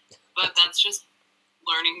 but that's just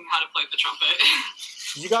learning how to play the trumpet.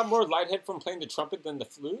 You got more lightheaded from playing the trumpet than the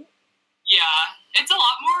flute? Yeah, it's a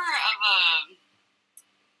lot more of a.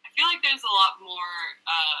 I feel like there's a lot more.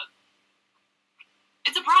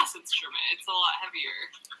 It's a brass instrument. It's a lot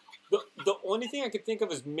heavier. The only thing I could think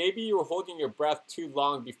of is maybe you were holding your breath too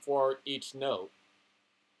long before each note.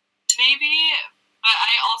 Maybe, but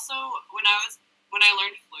I also when I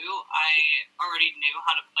learned flute, I already knew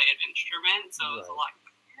how to play an instrument, so it was a lot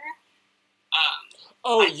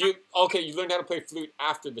easier. You learned how to play flute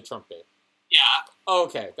after the trumpet. Yeah.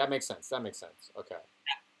 Okay, that makes sense. Okay.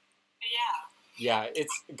 Yeah. Yeah,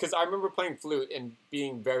 it's because I remember playing flute and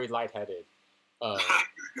being very lightheaded.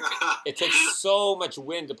 It takes so much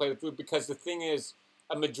wind to play the flute because the thing is,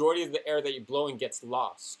 a majority of the air that you're blowing gets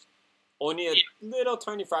lost. Only a little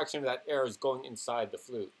tiny fraction of that air is going inside the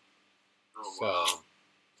flute. Oh, wow. So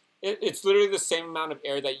it's literally the same amount of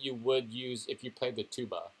air that you would use if you played the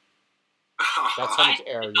tuba. That's how much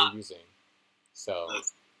air you're using. So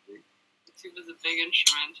the tuba's a big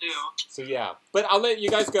instrument too. So yeah, but I'll let you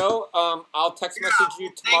guys go. I'll text message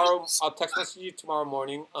you tomorrow. I'll text message you tomorrow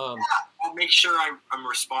morning. I'll make sure I'm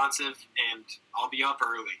responsive and I'll be up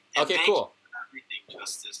early. And okay, cool. Everything,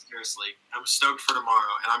 Justice. Seriously, I'm stoked for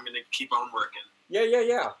tomorrow, and I'm gonna keep on working.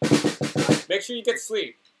 Yeah. Make sure you get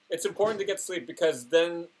sleep. It's important to get sleep because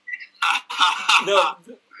then,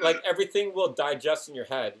 like everything will digest in your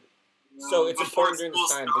head. So it's important during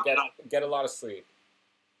this time to get a lot of sleep.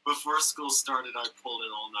 Before school started, I pulled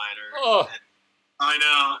an all-nighter. Oh. I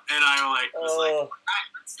know, and I was like, all right,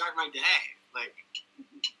 let's start my day.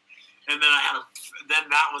 And then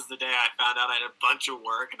that was the day I found out I had a bunch of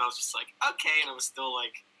work, and I was just like, okay, and I was still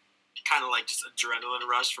kind of just adrenaline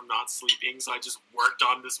rush from not sleeping, so I just worked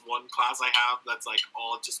on this one class I have that's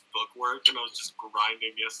all just book work, and I was just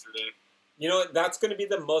grinding yesterday. You know what? That's going to be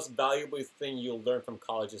the most valuable thing you'll learn from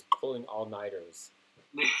college is pulling all-nighters.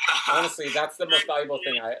 Honestly, that's the most valuable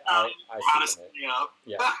thing I see from it.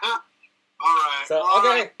 Yeah. All right. So, okay.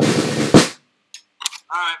 Right.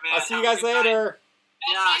 All right, man. I'll see you guys later.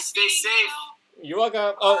 Yeah, stay safe. You're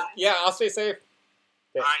welcome. Oh, yeah, I'll stay safe. Okay,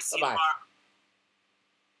 all right, see you bye-bye. tomorrow.